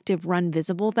reflective Run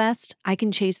Visible vest, I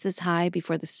can chase this high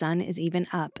before the sun is even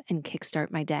up and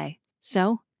kickstart my day.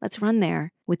 So, let's run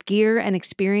there, with gear and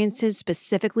experiences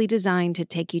specifically designed to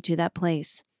take you to that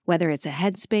place, whether it's a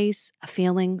headspace, a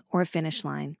feeling, or a finish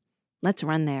line. Let's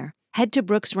run there. Head to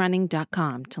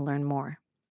brooksrunning.com to learn more.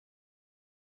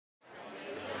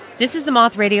 This is the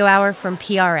Moth Radio Hour from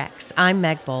PRX. I'm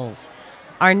Meg Bowles.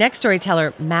 Our next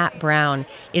storyteller, Matt Brown,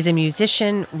 is a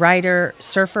musician, writer,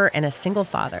 surfer, and a single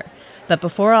father. But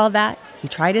before all that, he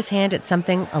tried his hand at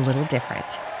something a little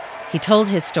different. He told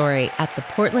his story at the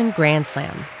Portland Grand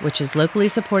Slam, which is locally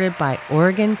supported by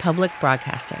Oregon Public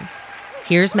Broadcasting.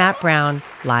 Here's Matt Brown,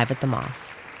 live at the Moth.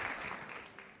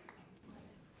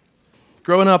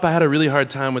 Growing up, I had a really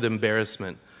hard time with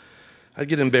embarrassment. I'd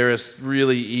get embarrassed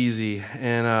really easy,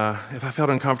 and if I felt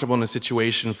uncomfortable in a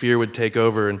situation, fear would take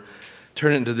over and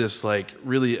turn it into this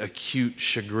really acute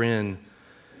chagrin.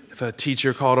 If a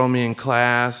teacher called on me in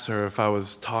class, or if I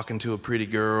was talking to a pretty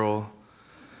girl,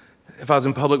 if I was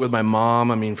in public with my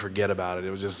mom, forget about it.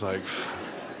 It was just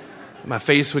my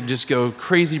face would just go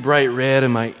crazy bright red,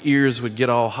 and my ears would get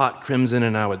all hot crimson,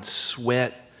 and I would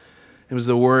sweat. It was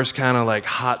the worst kind of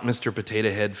hot Mr.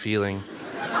 Potato Head feeling.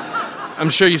 I'm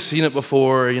sure you've seen it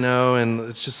before, and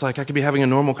it's just I could be having a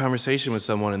normal conversation with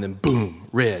someone, and then boom,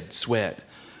 red, sweat.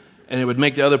 And it would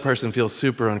make the other person feel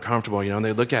super uncomfortable, and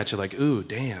they'd look at you like, ooh,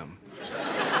 damn.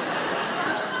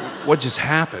 What just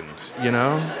happened,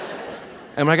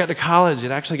 And when I got to college,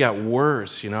 it actually got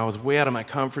worse, I was way out of my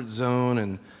comfort zone,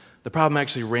 and the problem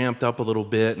actually ramped up a little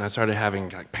bit, and I started having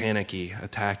panicky,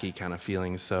 attacky kind of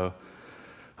feelings. So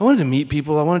I wanted to meet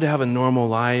people. I wanted to have a normal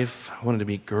life. I wanted to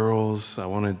meet girls. I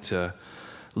wanted to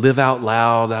live out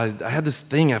loud. I had this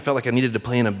thing, I felt like I needed to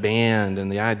play in a band, and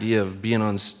the idea of being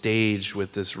on stage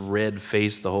with this red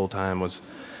face the whole time was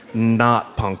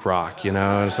not punk rock,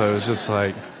 And so it was just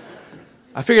I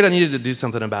figured I needed to do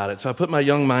something about it. So I put my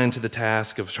young mind to the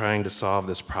task of trying to solve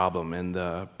this problem, and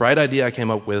the bright idea I came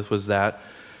up with was that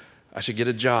I should get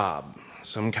a job,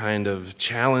 some kind of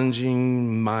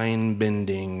challenging,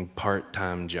 mind-bending,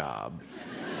 part-time job.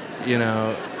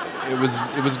 It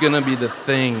was going to be the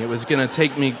thing. It was going to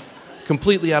take me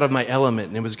completely out of my element,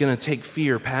 and it was going to take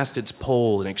fear past its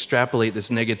pole and extrapolate this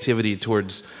negativity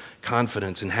towards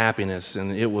confidence and happiness,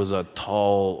 and it was a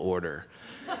tall order.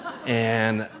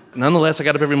 And nonetheless, I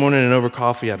got up every morning and over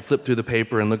coffee, I'd flip through the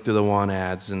paper and look through the want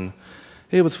ads, and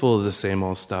it was full of the same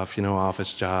old stuff,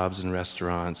 office jobs and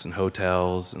restaurants and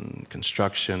hotels and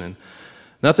construction, and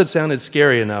nothing sounded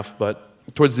scary enough, but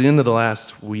towards the end of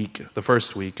the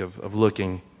first week of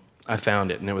looking, I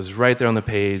found it, and it was right there on the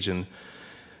page, and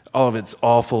all of its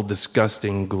awful,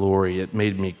 disgusting glory. It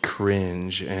made me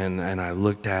cringe, and I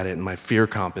looked at it, and my fear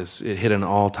compass, it hit an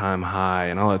all-time high,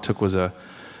 and all it took was a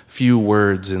few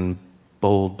words in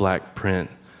bold black print: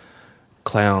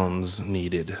 clowns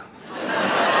needed.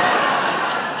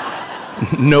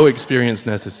 No experience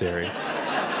necessary.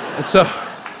 So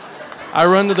I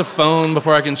run to the phone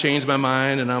before I can change my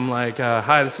mind, and I'm like,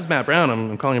 hi, this is Matt Brown.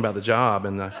 I'm calling about the job.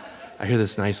 And I hear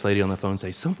this nice lady on the phone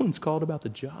say, someone's called about the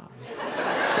job.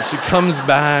 And she comes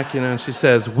back, and she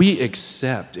says, we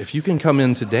accept. If you can come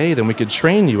in today, then we could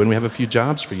train you, and we have a few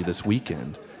jobs for you this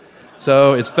weekend.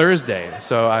 So it's Thursday.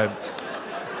 So I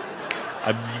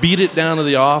beat it down to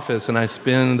the office, and I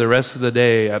spend the rest of the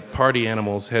day at Party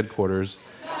Animals headquarters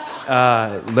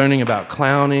learning about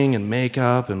clowning and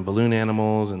makeup and balloon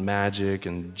animals and magic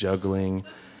and juggling.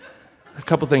 A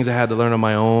couple things I had to learn on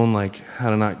my own, like how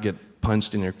to not get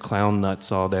punched in your clown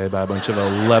nuts all day by a bunch of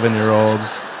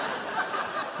 11-year-olds.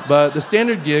 But the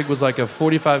standard gig was like a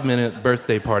 45-minute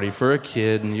birthday party for a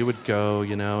kid, and you would go,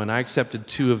 and I accepted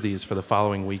 2 of these for the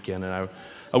following weekend. And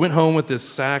I went home with this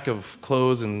sack of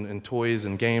clothes and toys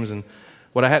and games, and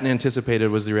what I hadn't anticipated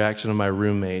was the reaction of my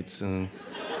roommates. And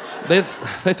they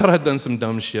thought I'd done some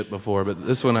dumb shit before, but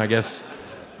this one, I guess,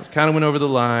 kind of went over the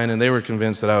line, and they were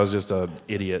convinced that I was just an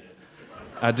idiot.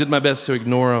 I did my best to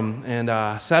ignore them,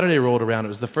 and Saturday rolled around. It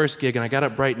was the first gig, and I got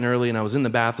up bright and early, and I was in the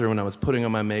bathroom, and I was putting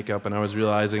on my makeup, and I was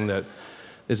realizing that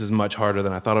this is much harder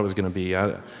than I thought it was going to be.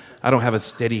 I don't have a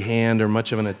steady hand or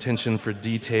much of an attention for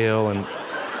detail, and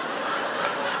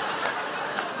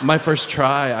my first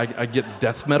try, I get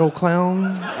death metal clown,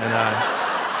 and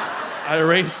I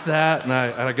erase that, and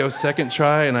I go second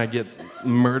try, and I get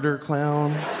murder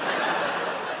clown.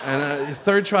 And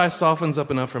third try softens up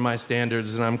enough for my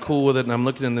standards, and I'm cool with it, and I'm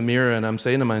looking in the mirror, and I'm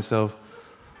saying to myself,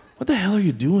 what the hell are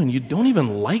you doing? You don't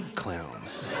even like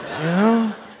clowns,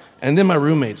 And then my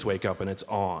roommates wake up, and it's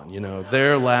on,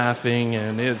 They're laughing,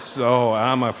 and it's,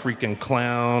 I'm a freaking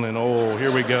clown, and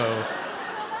here we go.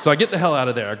 So I get the hell out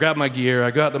of there. I grab my gear, I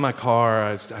go out to my car,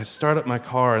 I start up my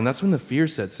car, and that's when the fear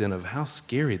sets in of how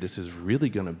scary this is really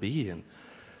gonna be. And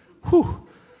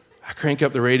I crank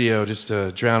up the radio just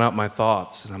to drown out my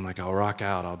thoughts. And I'm like, I'll rock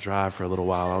out, I'll drive for a little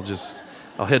while.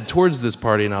 I'll head towards this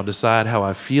party, and I'll decide how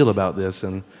I feel about this.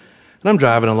 And I'm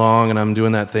driving along, and I'm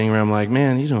doing that thing where I'm like,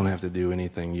 man, you don't have to do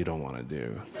anything you don't wanna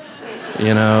do.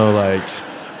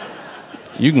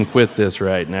 You can quit this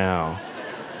right now.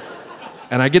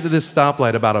 And I get to this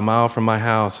stoplight about a mile from my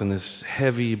house, and this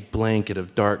heavy blanket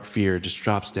of dark fear just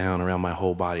drops down around my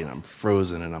whole body, and I'm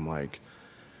frozen, and I'm like,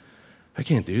 I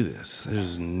can't do this.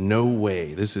 There's no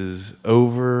way. This is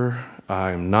over.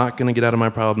 I'm not going to get out of my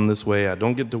problem this way. I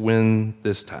don't get to win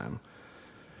this time.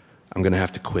 I'm going to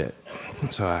have to quit.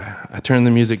 So I turn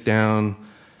the music down.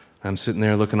 I'm sitting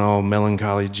there looking all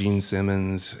melancholy Gene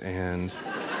Simmons, and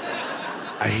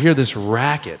I hear this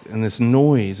racket and this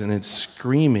noise, and it's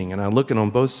screaming, and I'm looking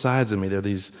on both sides of me. There are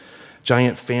these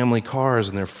giant family cars,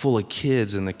 and they're full of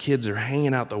kids, and the kids are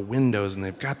hanging out the windows, and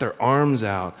they've got their arms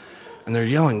out, and they're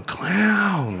yelling,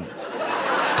 clown,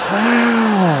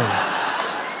 clown,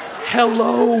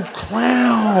 hello,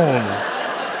 clown.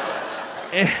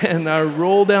 And I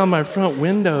roll down my front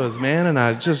windows, man, and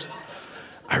I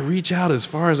reach out as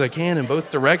far as I can in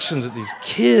both directions at these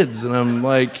kids, and I'm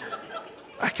like,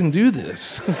 I can do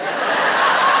this.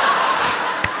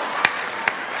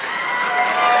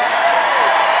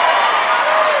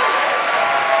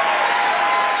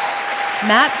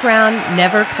 Matt Brown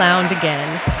never clowned again.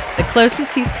 The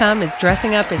closest he's come is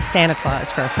dressing up as Santa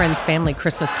Claus for a friend's family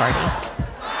Christmas party.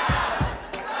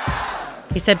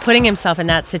 He said putting himself in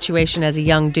that situation as a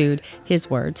young dude, his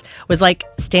words, was like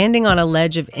standing on a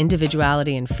ledge of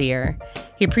individuality and fear.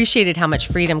 He appreciated how much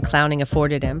freedom clowning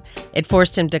afforded him. It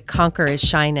forced him to conquer his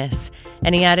shyness.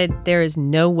 And he added, there is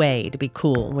no way to be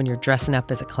cool when you're dressing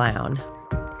up as a clown.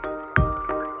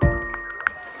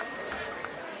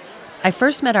 I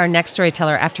first met our next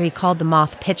storyteller after he called the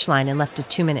Moth pitch line and left a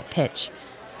 2-minute pitch.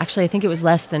 Actually, I think it was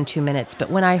less than 2 minutes, but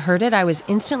when I heard it, I was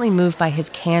instantly moved by his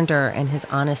candor and his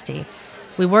honesty.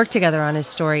 We worked together on his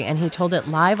story, and he told it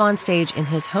live on stage in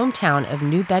his hometown of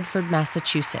New Bedford,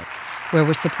 Massachusetts, where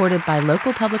we're supported by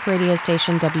local public radio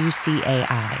station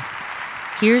WCAI.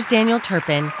 Here's Daniel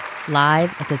Turpin,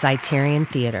 live at the Zeiterion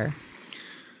Theater.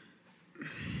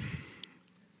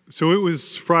 So it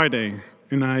was Friday,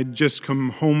 and I'd just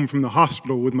come home from the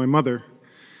hospital with my mother.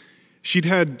 She'd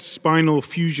had spinal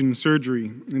fusion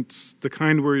surgery. It's the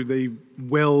kind where they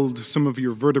weld some of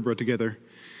your vertebrae together.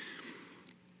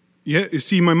 Yeah, you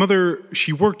see, my mother,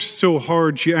 she worked so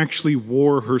hard, she actually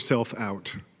wore herself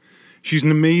out. She's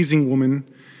an amazing woman.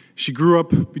 She grew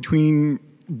up between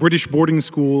British boarding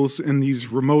schools and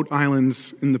these remote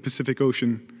islands in the Pacific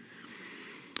Ocean.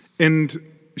 And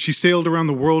she sailed around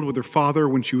the world with her father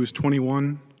when she was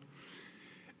 21.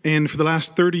 And for the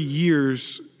last 30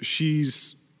 years,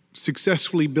 she's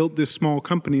successfully built this small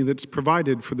company that's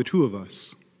provided for the two of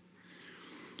us.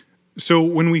 So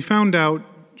when we found out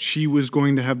she was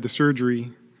going to have the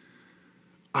surgery,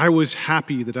 I was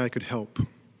happy that I could help.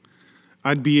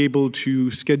 I'd be able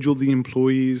to schedule the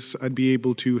employees, I'd be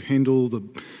able to handle the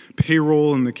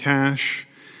payroll and the cash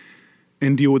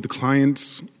and deal with the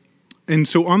clients. And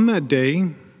so on that day,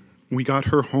 we got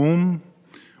her home,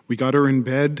 we got her in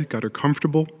bed, got her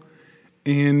comfortable,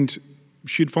 and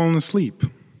she'd fallen asleep.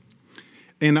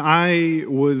 And I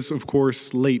was, of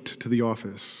course, late to the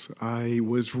office. I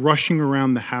was rushing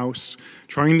around the house,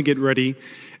 trying to get ready,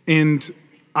 and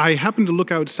I happened to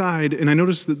look outside, and I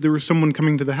noticed that there was someone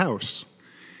coming to the house.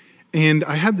 And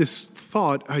I had this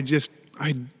thought, I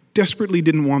desperately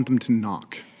didn't want them to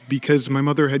knock, because my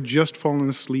mother had just fallen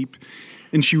asleep,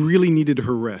 and she really needed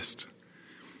her rest.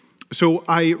 So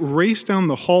I raced down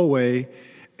the hallway,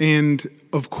 and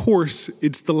of course,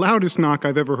 it's the loudest knock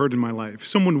I've ever heard in my life.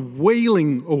 Someone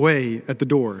wailing away at the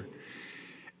door.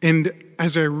 And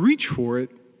as I reach for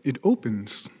it, it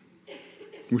opens,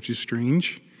 which is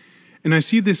strange. And I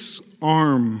see this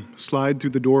arm slide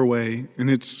through the doorway, and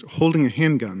it's holding a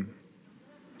handgun.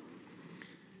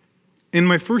 And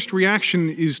my first reaction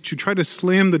is to try to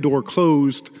slam the door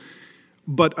closed,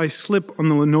 but I slip on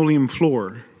the linoleum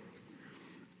floor.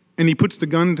 And he puts the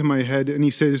gun to my head, and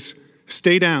he says,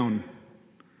 "Stay down.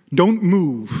 Don't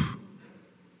move."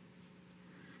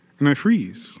 And I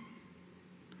freeze.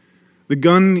 The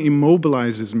gun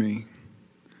immobilizes me.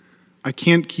 I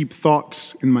can't keep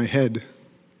thoughts in my head.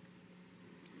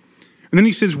 And then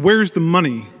he says, "Where's the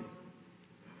money?"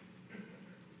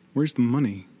 Where's the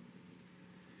money?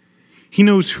 He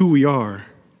knows who we are.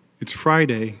 It's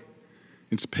Friday.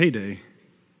 It's payday.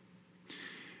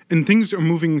 And things are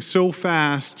moving so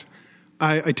fast,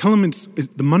 I tell him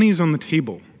the money is on the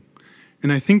table.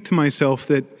 And I think to myself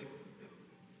that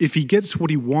if he gets what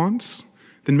he wants,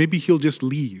 then maybe he'll just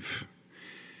leave.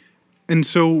 And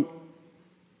so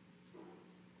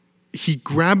he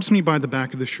grabs me by the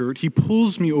back of the shirt, he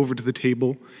pulls me over to the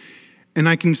table, and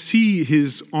I can see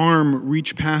his arm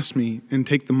reach past me and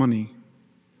take the money.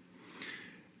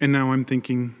 And now I'm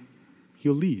thinking,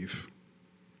 he'll leave.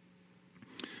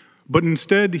 But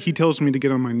instead, he tells me to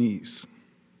get on my knees.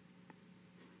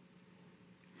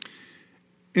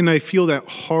 And I feel that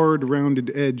hard, rounded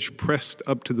edge pressed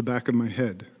up to the back of my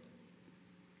head.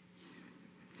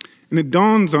 And it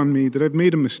dawns on me that I've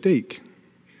made a mistake.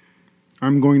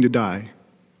 I'm going to die.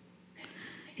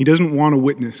 He doesn't want a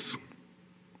witness.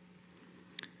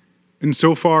 And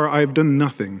so far, I've done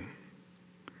nothing.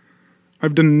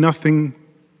 I've done nothing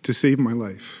to save my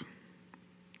life.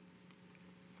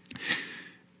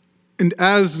 And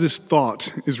as this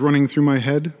thought is running through my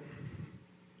head,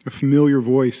 a familiar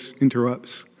voice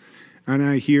interrupts, and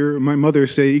I hear my mother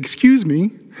say, "Excuse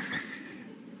me."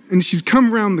 And she's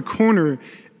come around the corner,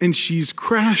 and she's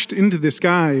crashed into this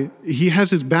guy. He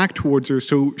has his back towards her,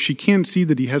 so she can't see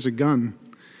that he has a gun.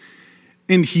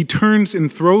 And he turns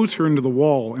and throws her into the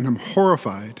wall, and I'm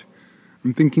horrified.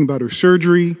 I'm thinking about her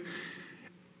surgery.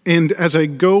 And as I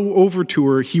go over to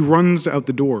her, he runs out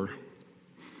the door.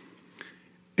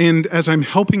 And as I'm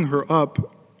helping her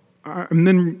up, I'm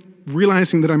then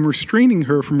realizing that I'm restraining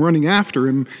her from running after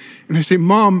him. And I say,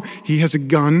 "Mom, he has a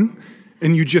gun,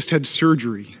 and you just had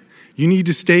surgery. You need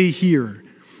to stay here."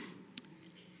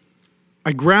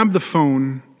 I grab the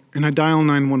phone, and I dial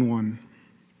 911.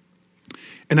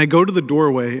 And I go to the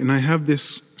doorway, and I have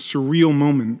this surreal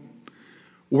moment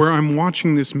where I'm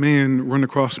watching this man run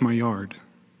across my yard.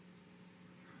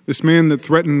 This man that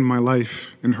threatened my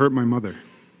life and hurt my mother.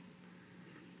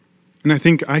 And I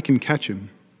think I can catch him.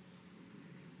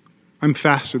 I'm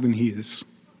faster than he is.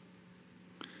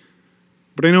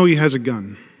 But I know he has a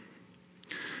gun.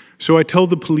 So I tell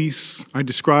the police, I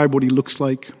describe what he looks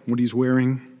like, what he's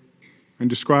wearing. I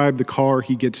describe the car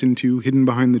he gets into, hidden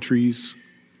behind the trees.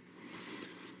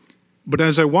 But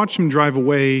as I watch him drive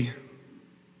away,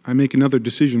 I make another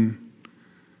decision.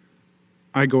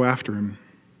 I go after him.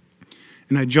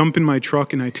 And I jump in my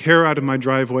truck and I tear out of my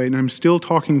driveway, and I'm still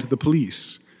talking to the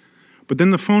police. But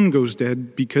then the phone goes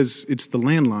dead because it's the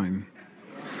landline.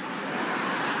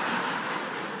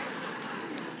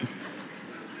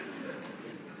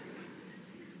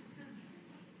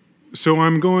 So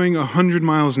I'm going 100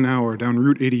 miles an hour down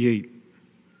Route 88,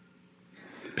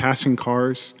 passing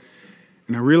cars,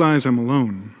 and I realize I'm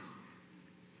alone.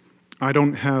 I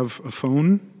don't have a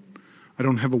phone. I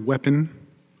don't have a weapon.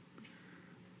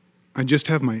 I just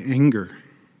have my anger.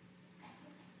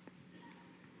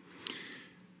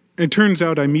 It turns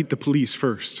out I meet the police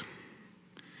first.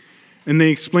 And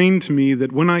they explained to me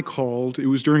that when I called, it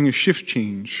was during a shift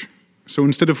change. So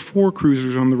instead of 4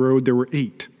 cruisers on the road, there were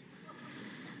 8.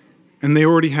 And they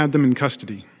already had them in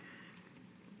custody.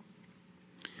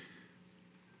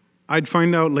 I'd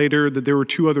find out later that there were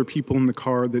 2 other people in the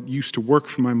car that used to work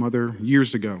for my mother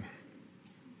years ago.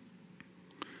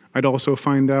 I'd also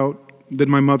find out that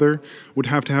my mother would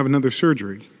have to have another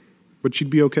surgery, but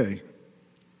she'd be okay.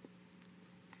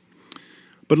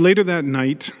 But later that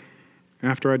night,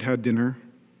 after I'd had dinner,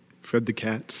 fed the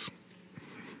cats,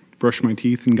 brushed my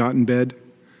teeth, and got in bed,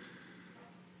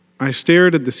 I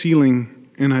stared at the ceiling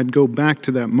and I'd go back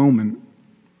to that moment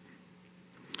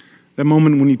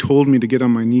when he told me to get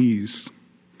on my knees,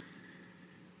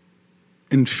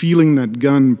 and feeling that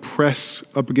gun press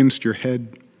up against your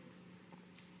head,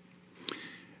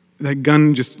 that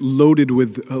gun just loaded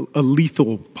with a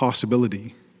lethal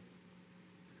possibility.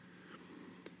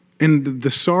 And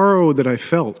the sorrow that I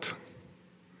felt,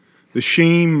 the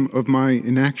shame of my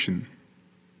inaction,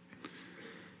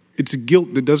 it's a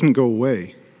guilt that doesn't go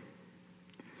away.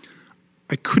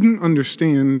 I couldn't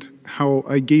understand how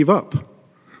I gave up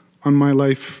on my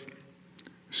life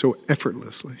so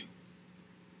effortlessly.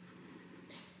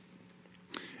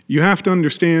 You have to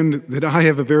understand that I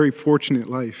have a very fortunate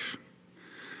life.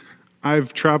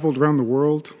 I've traveled around the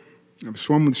world. I've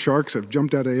swum with sharks. I've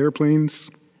jumped out of airplanes.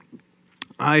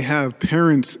 I have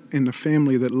parents and a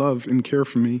family that love and care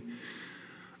for me.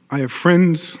 I have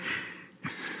friends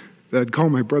that I'd call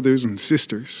my brothers and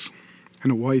sisters,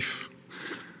 and a wife.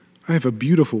 I have a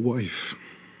beautiful wife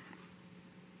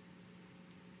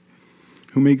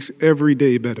who makes every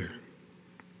day better.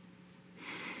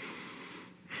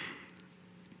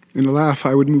 And a laugh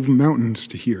I would move mountains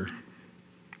to hear.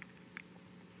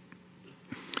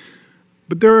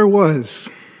 But there I was,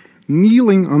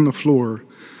 kneeling on the floor.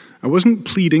 I wasn't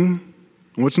pleading,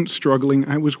 I wasn't struggling,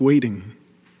 I was waiting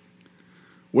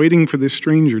for this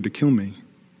stranger to kill me.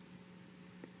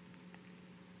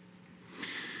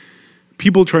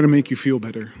 People try to make you feel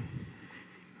better.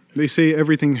 They say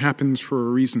everything happens for a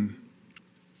reason.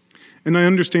 And I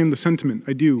understand the sentiment,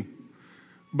 I do,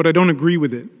 but I don't agree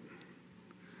with it.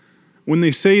 When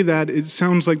they say that, it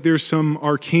sounds like there's some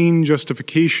arcane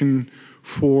justification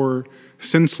for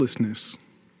senselessness,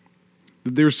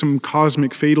 that there's some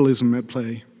cosmic fatalism at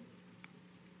play.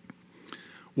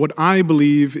 What I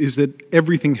believe is that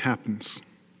everything happens,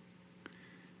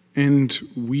 and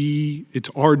it's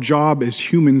our job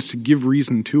as humans to give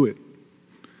reason to it.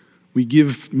 We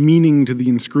give meaning to the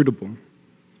inscrutable.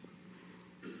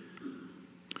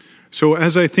 So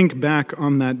as I think back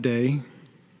on that day,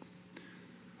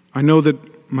 I know that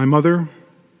my mother,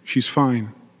 she's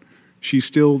fine. She's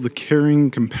still the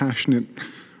caring, compassionate,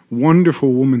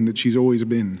 wonderful woman that she's always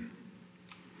been.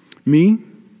 Me,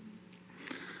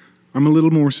 I'm a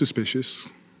little more suspicious,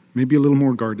 maybe a little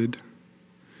more guarded,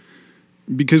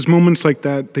 because moments like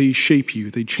that, they shape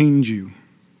you, they change you.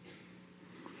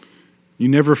 You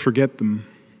never forget them.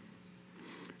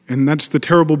 And that's the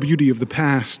terrible beauty of the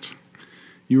past.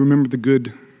 You remember the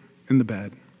good and the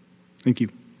bad. Thank you.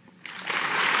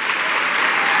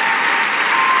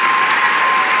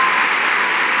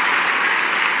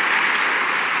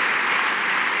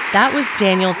 That was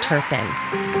Daniel Turpin.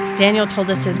 Daniel told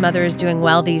us his mother is doing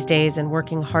well these days and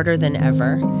working harder than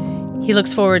ever. He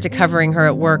looks forward to covering her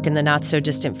at work in the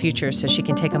not-so-distant future so she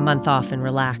can take a month off and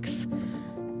relax.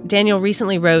 Daniel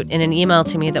recently wrote in an email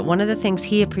to me that one of the things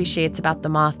he appreciates about The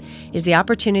Moth is the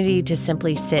opportunity to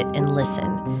simply sit and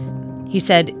listen. He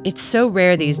said, "It's so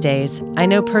rare these days. I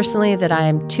know personally that I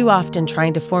am too often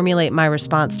trying to formulate my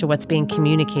response to what's being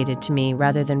communicated to me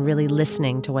rather than really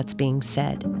listening to what's being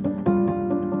said."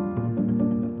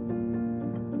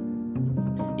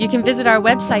 You can visit our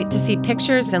website to see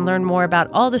pictures and learn more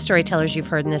about all the storytellers you've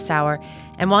heard in this hour.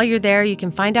 And while you're there, you can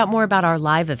find out more about our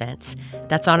live events.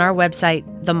 That's on our website,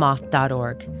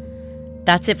 themoth.org.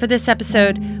 That's it for this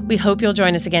episode. We hope you'll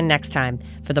join us again next time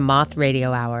for the Moth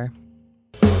Radio Hour.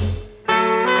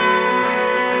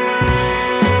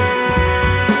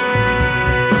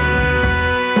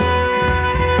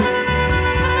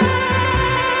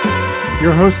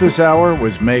 Your host this hour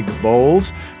was Meg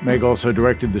Bowles. Meg also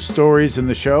directed the stories in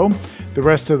the show. The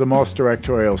rest of the Moth's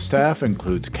directorial staff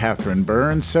includes Catherine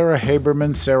Burns, Sarah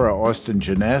Haberman, Sarah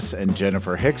Austin-Jeunesse, and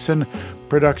Jennifer Hickson.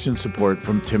 Production support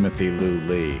from Timothy Lou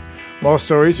Lee. Moth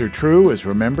stories are true, as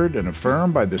remembered and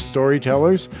affirmed by the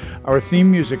Storytellers. Our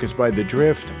theme music is by The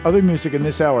Drift. Other music in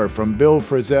this hour from Bill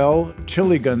Frisell,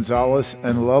 Chili Gonzalez,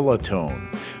 and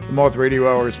Lullatone. The Moth Radio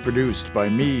Hour is produced by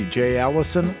me, Jay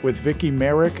Allison, with Vicki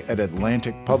Merrick at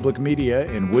Atlantic Public Media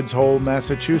in Woods Hole,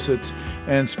 Massachusetts,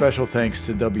 and special thanks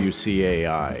to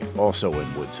WCAI, also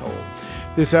in Woods Hole.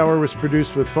 This hour was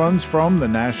produced with funds from the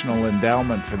National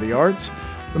Endowment for the Arts.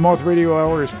 The Moth Radio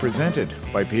Hour is presented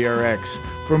by PRX.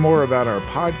 For more about our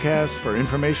podcast, for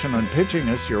information on pitching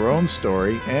us your own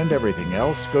story and everything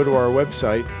else, go to our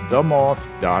website,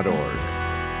 themoth.org.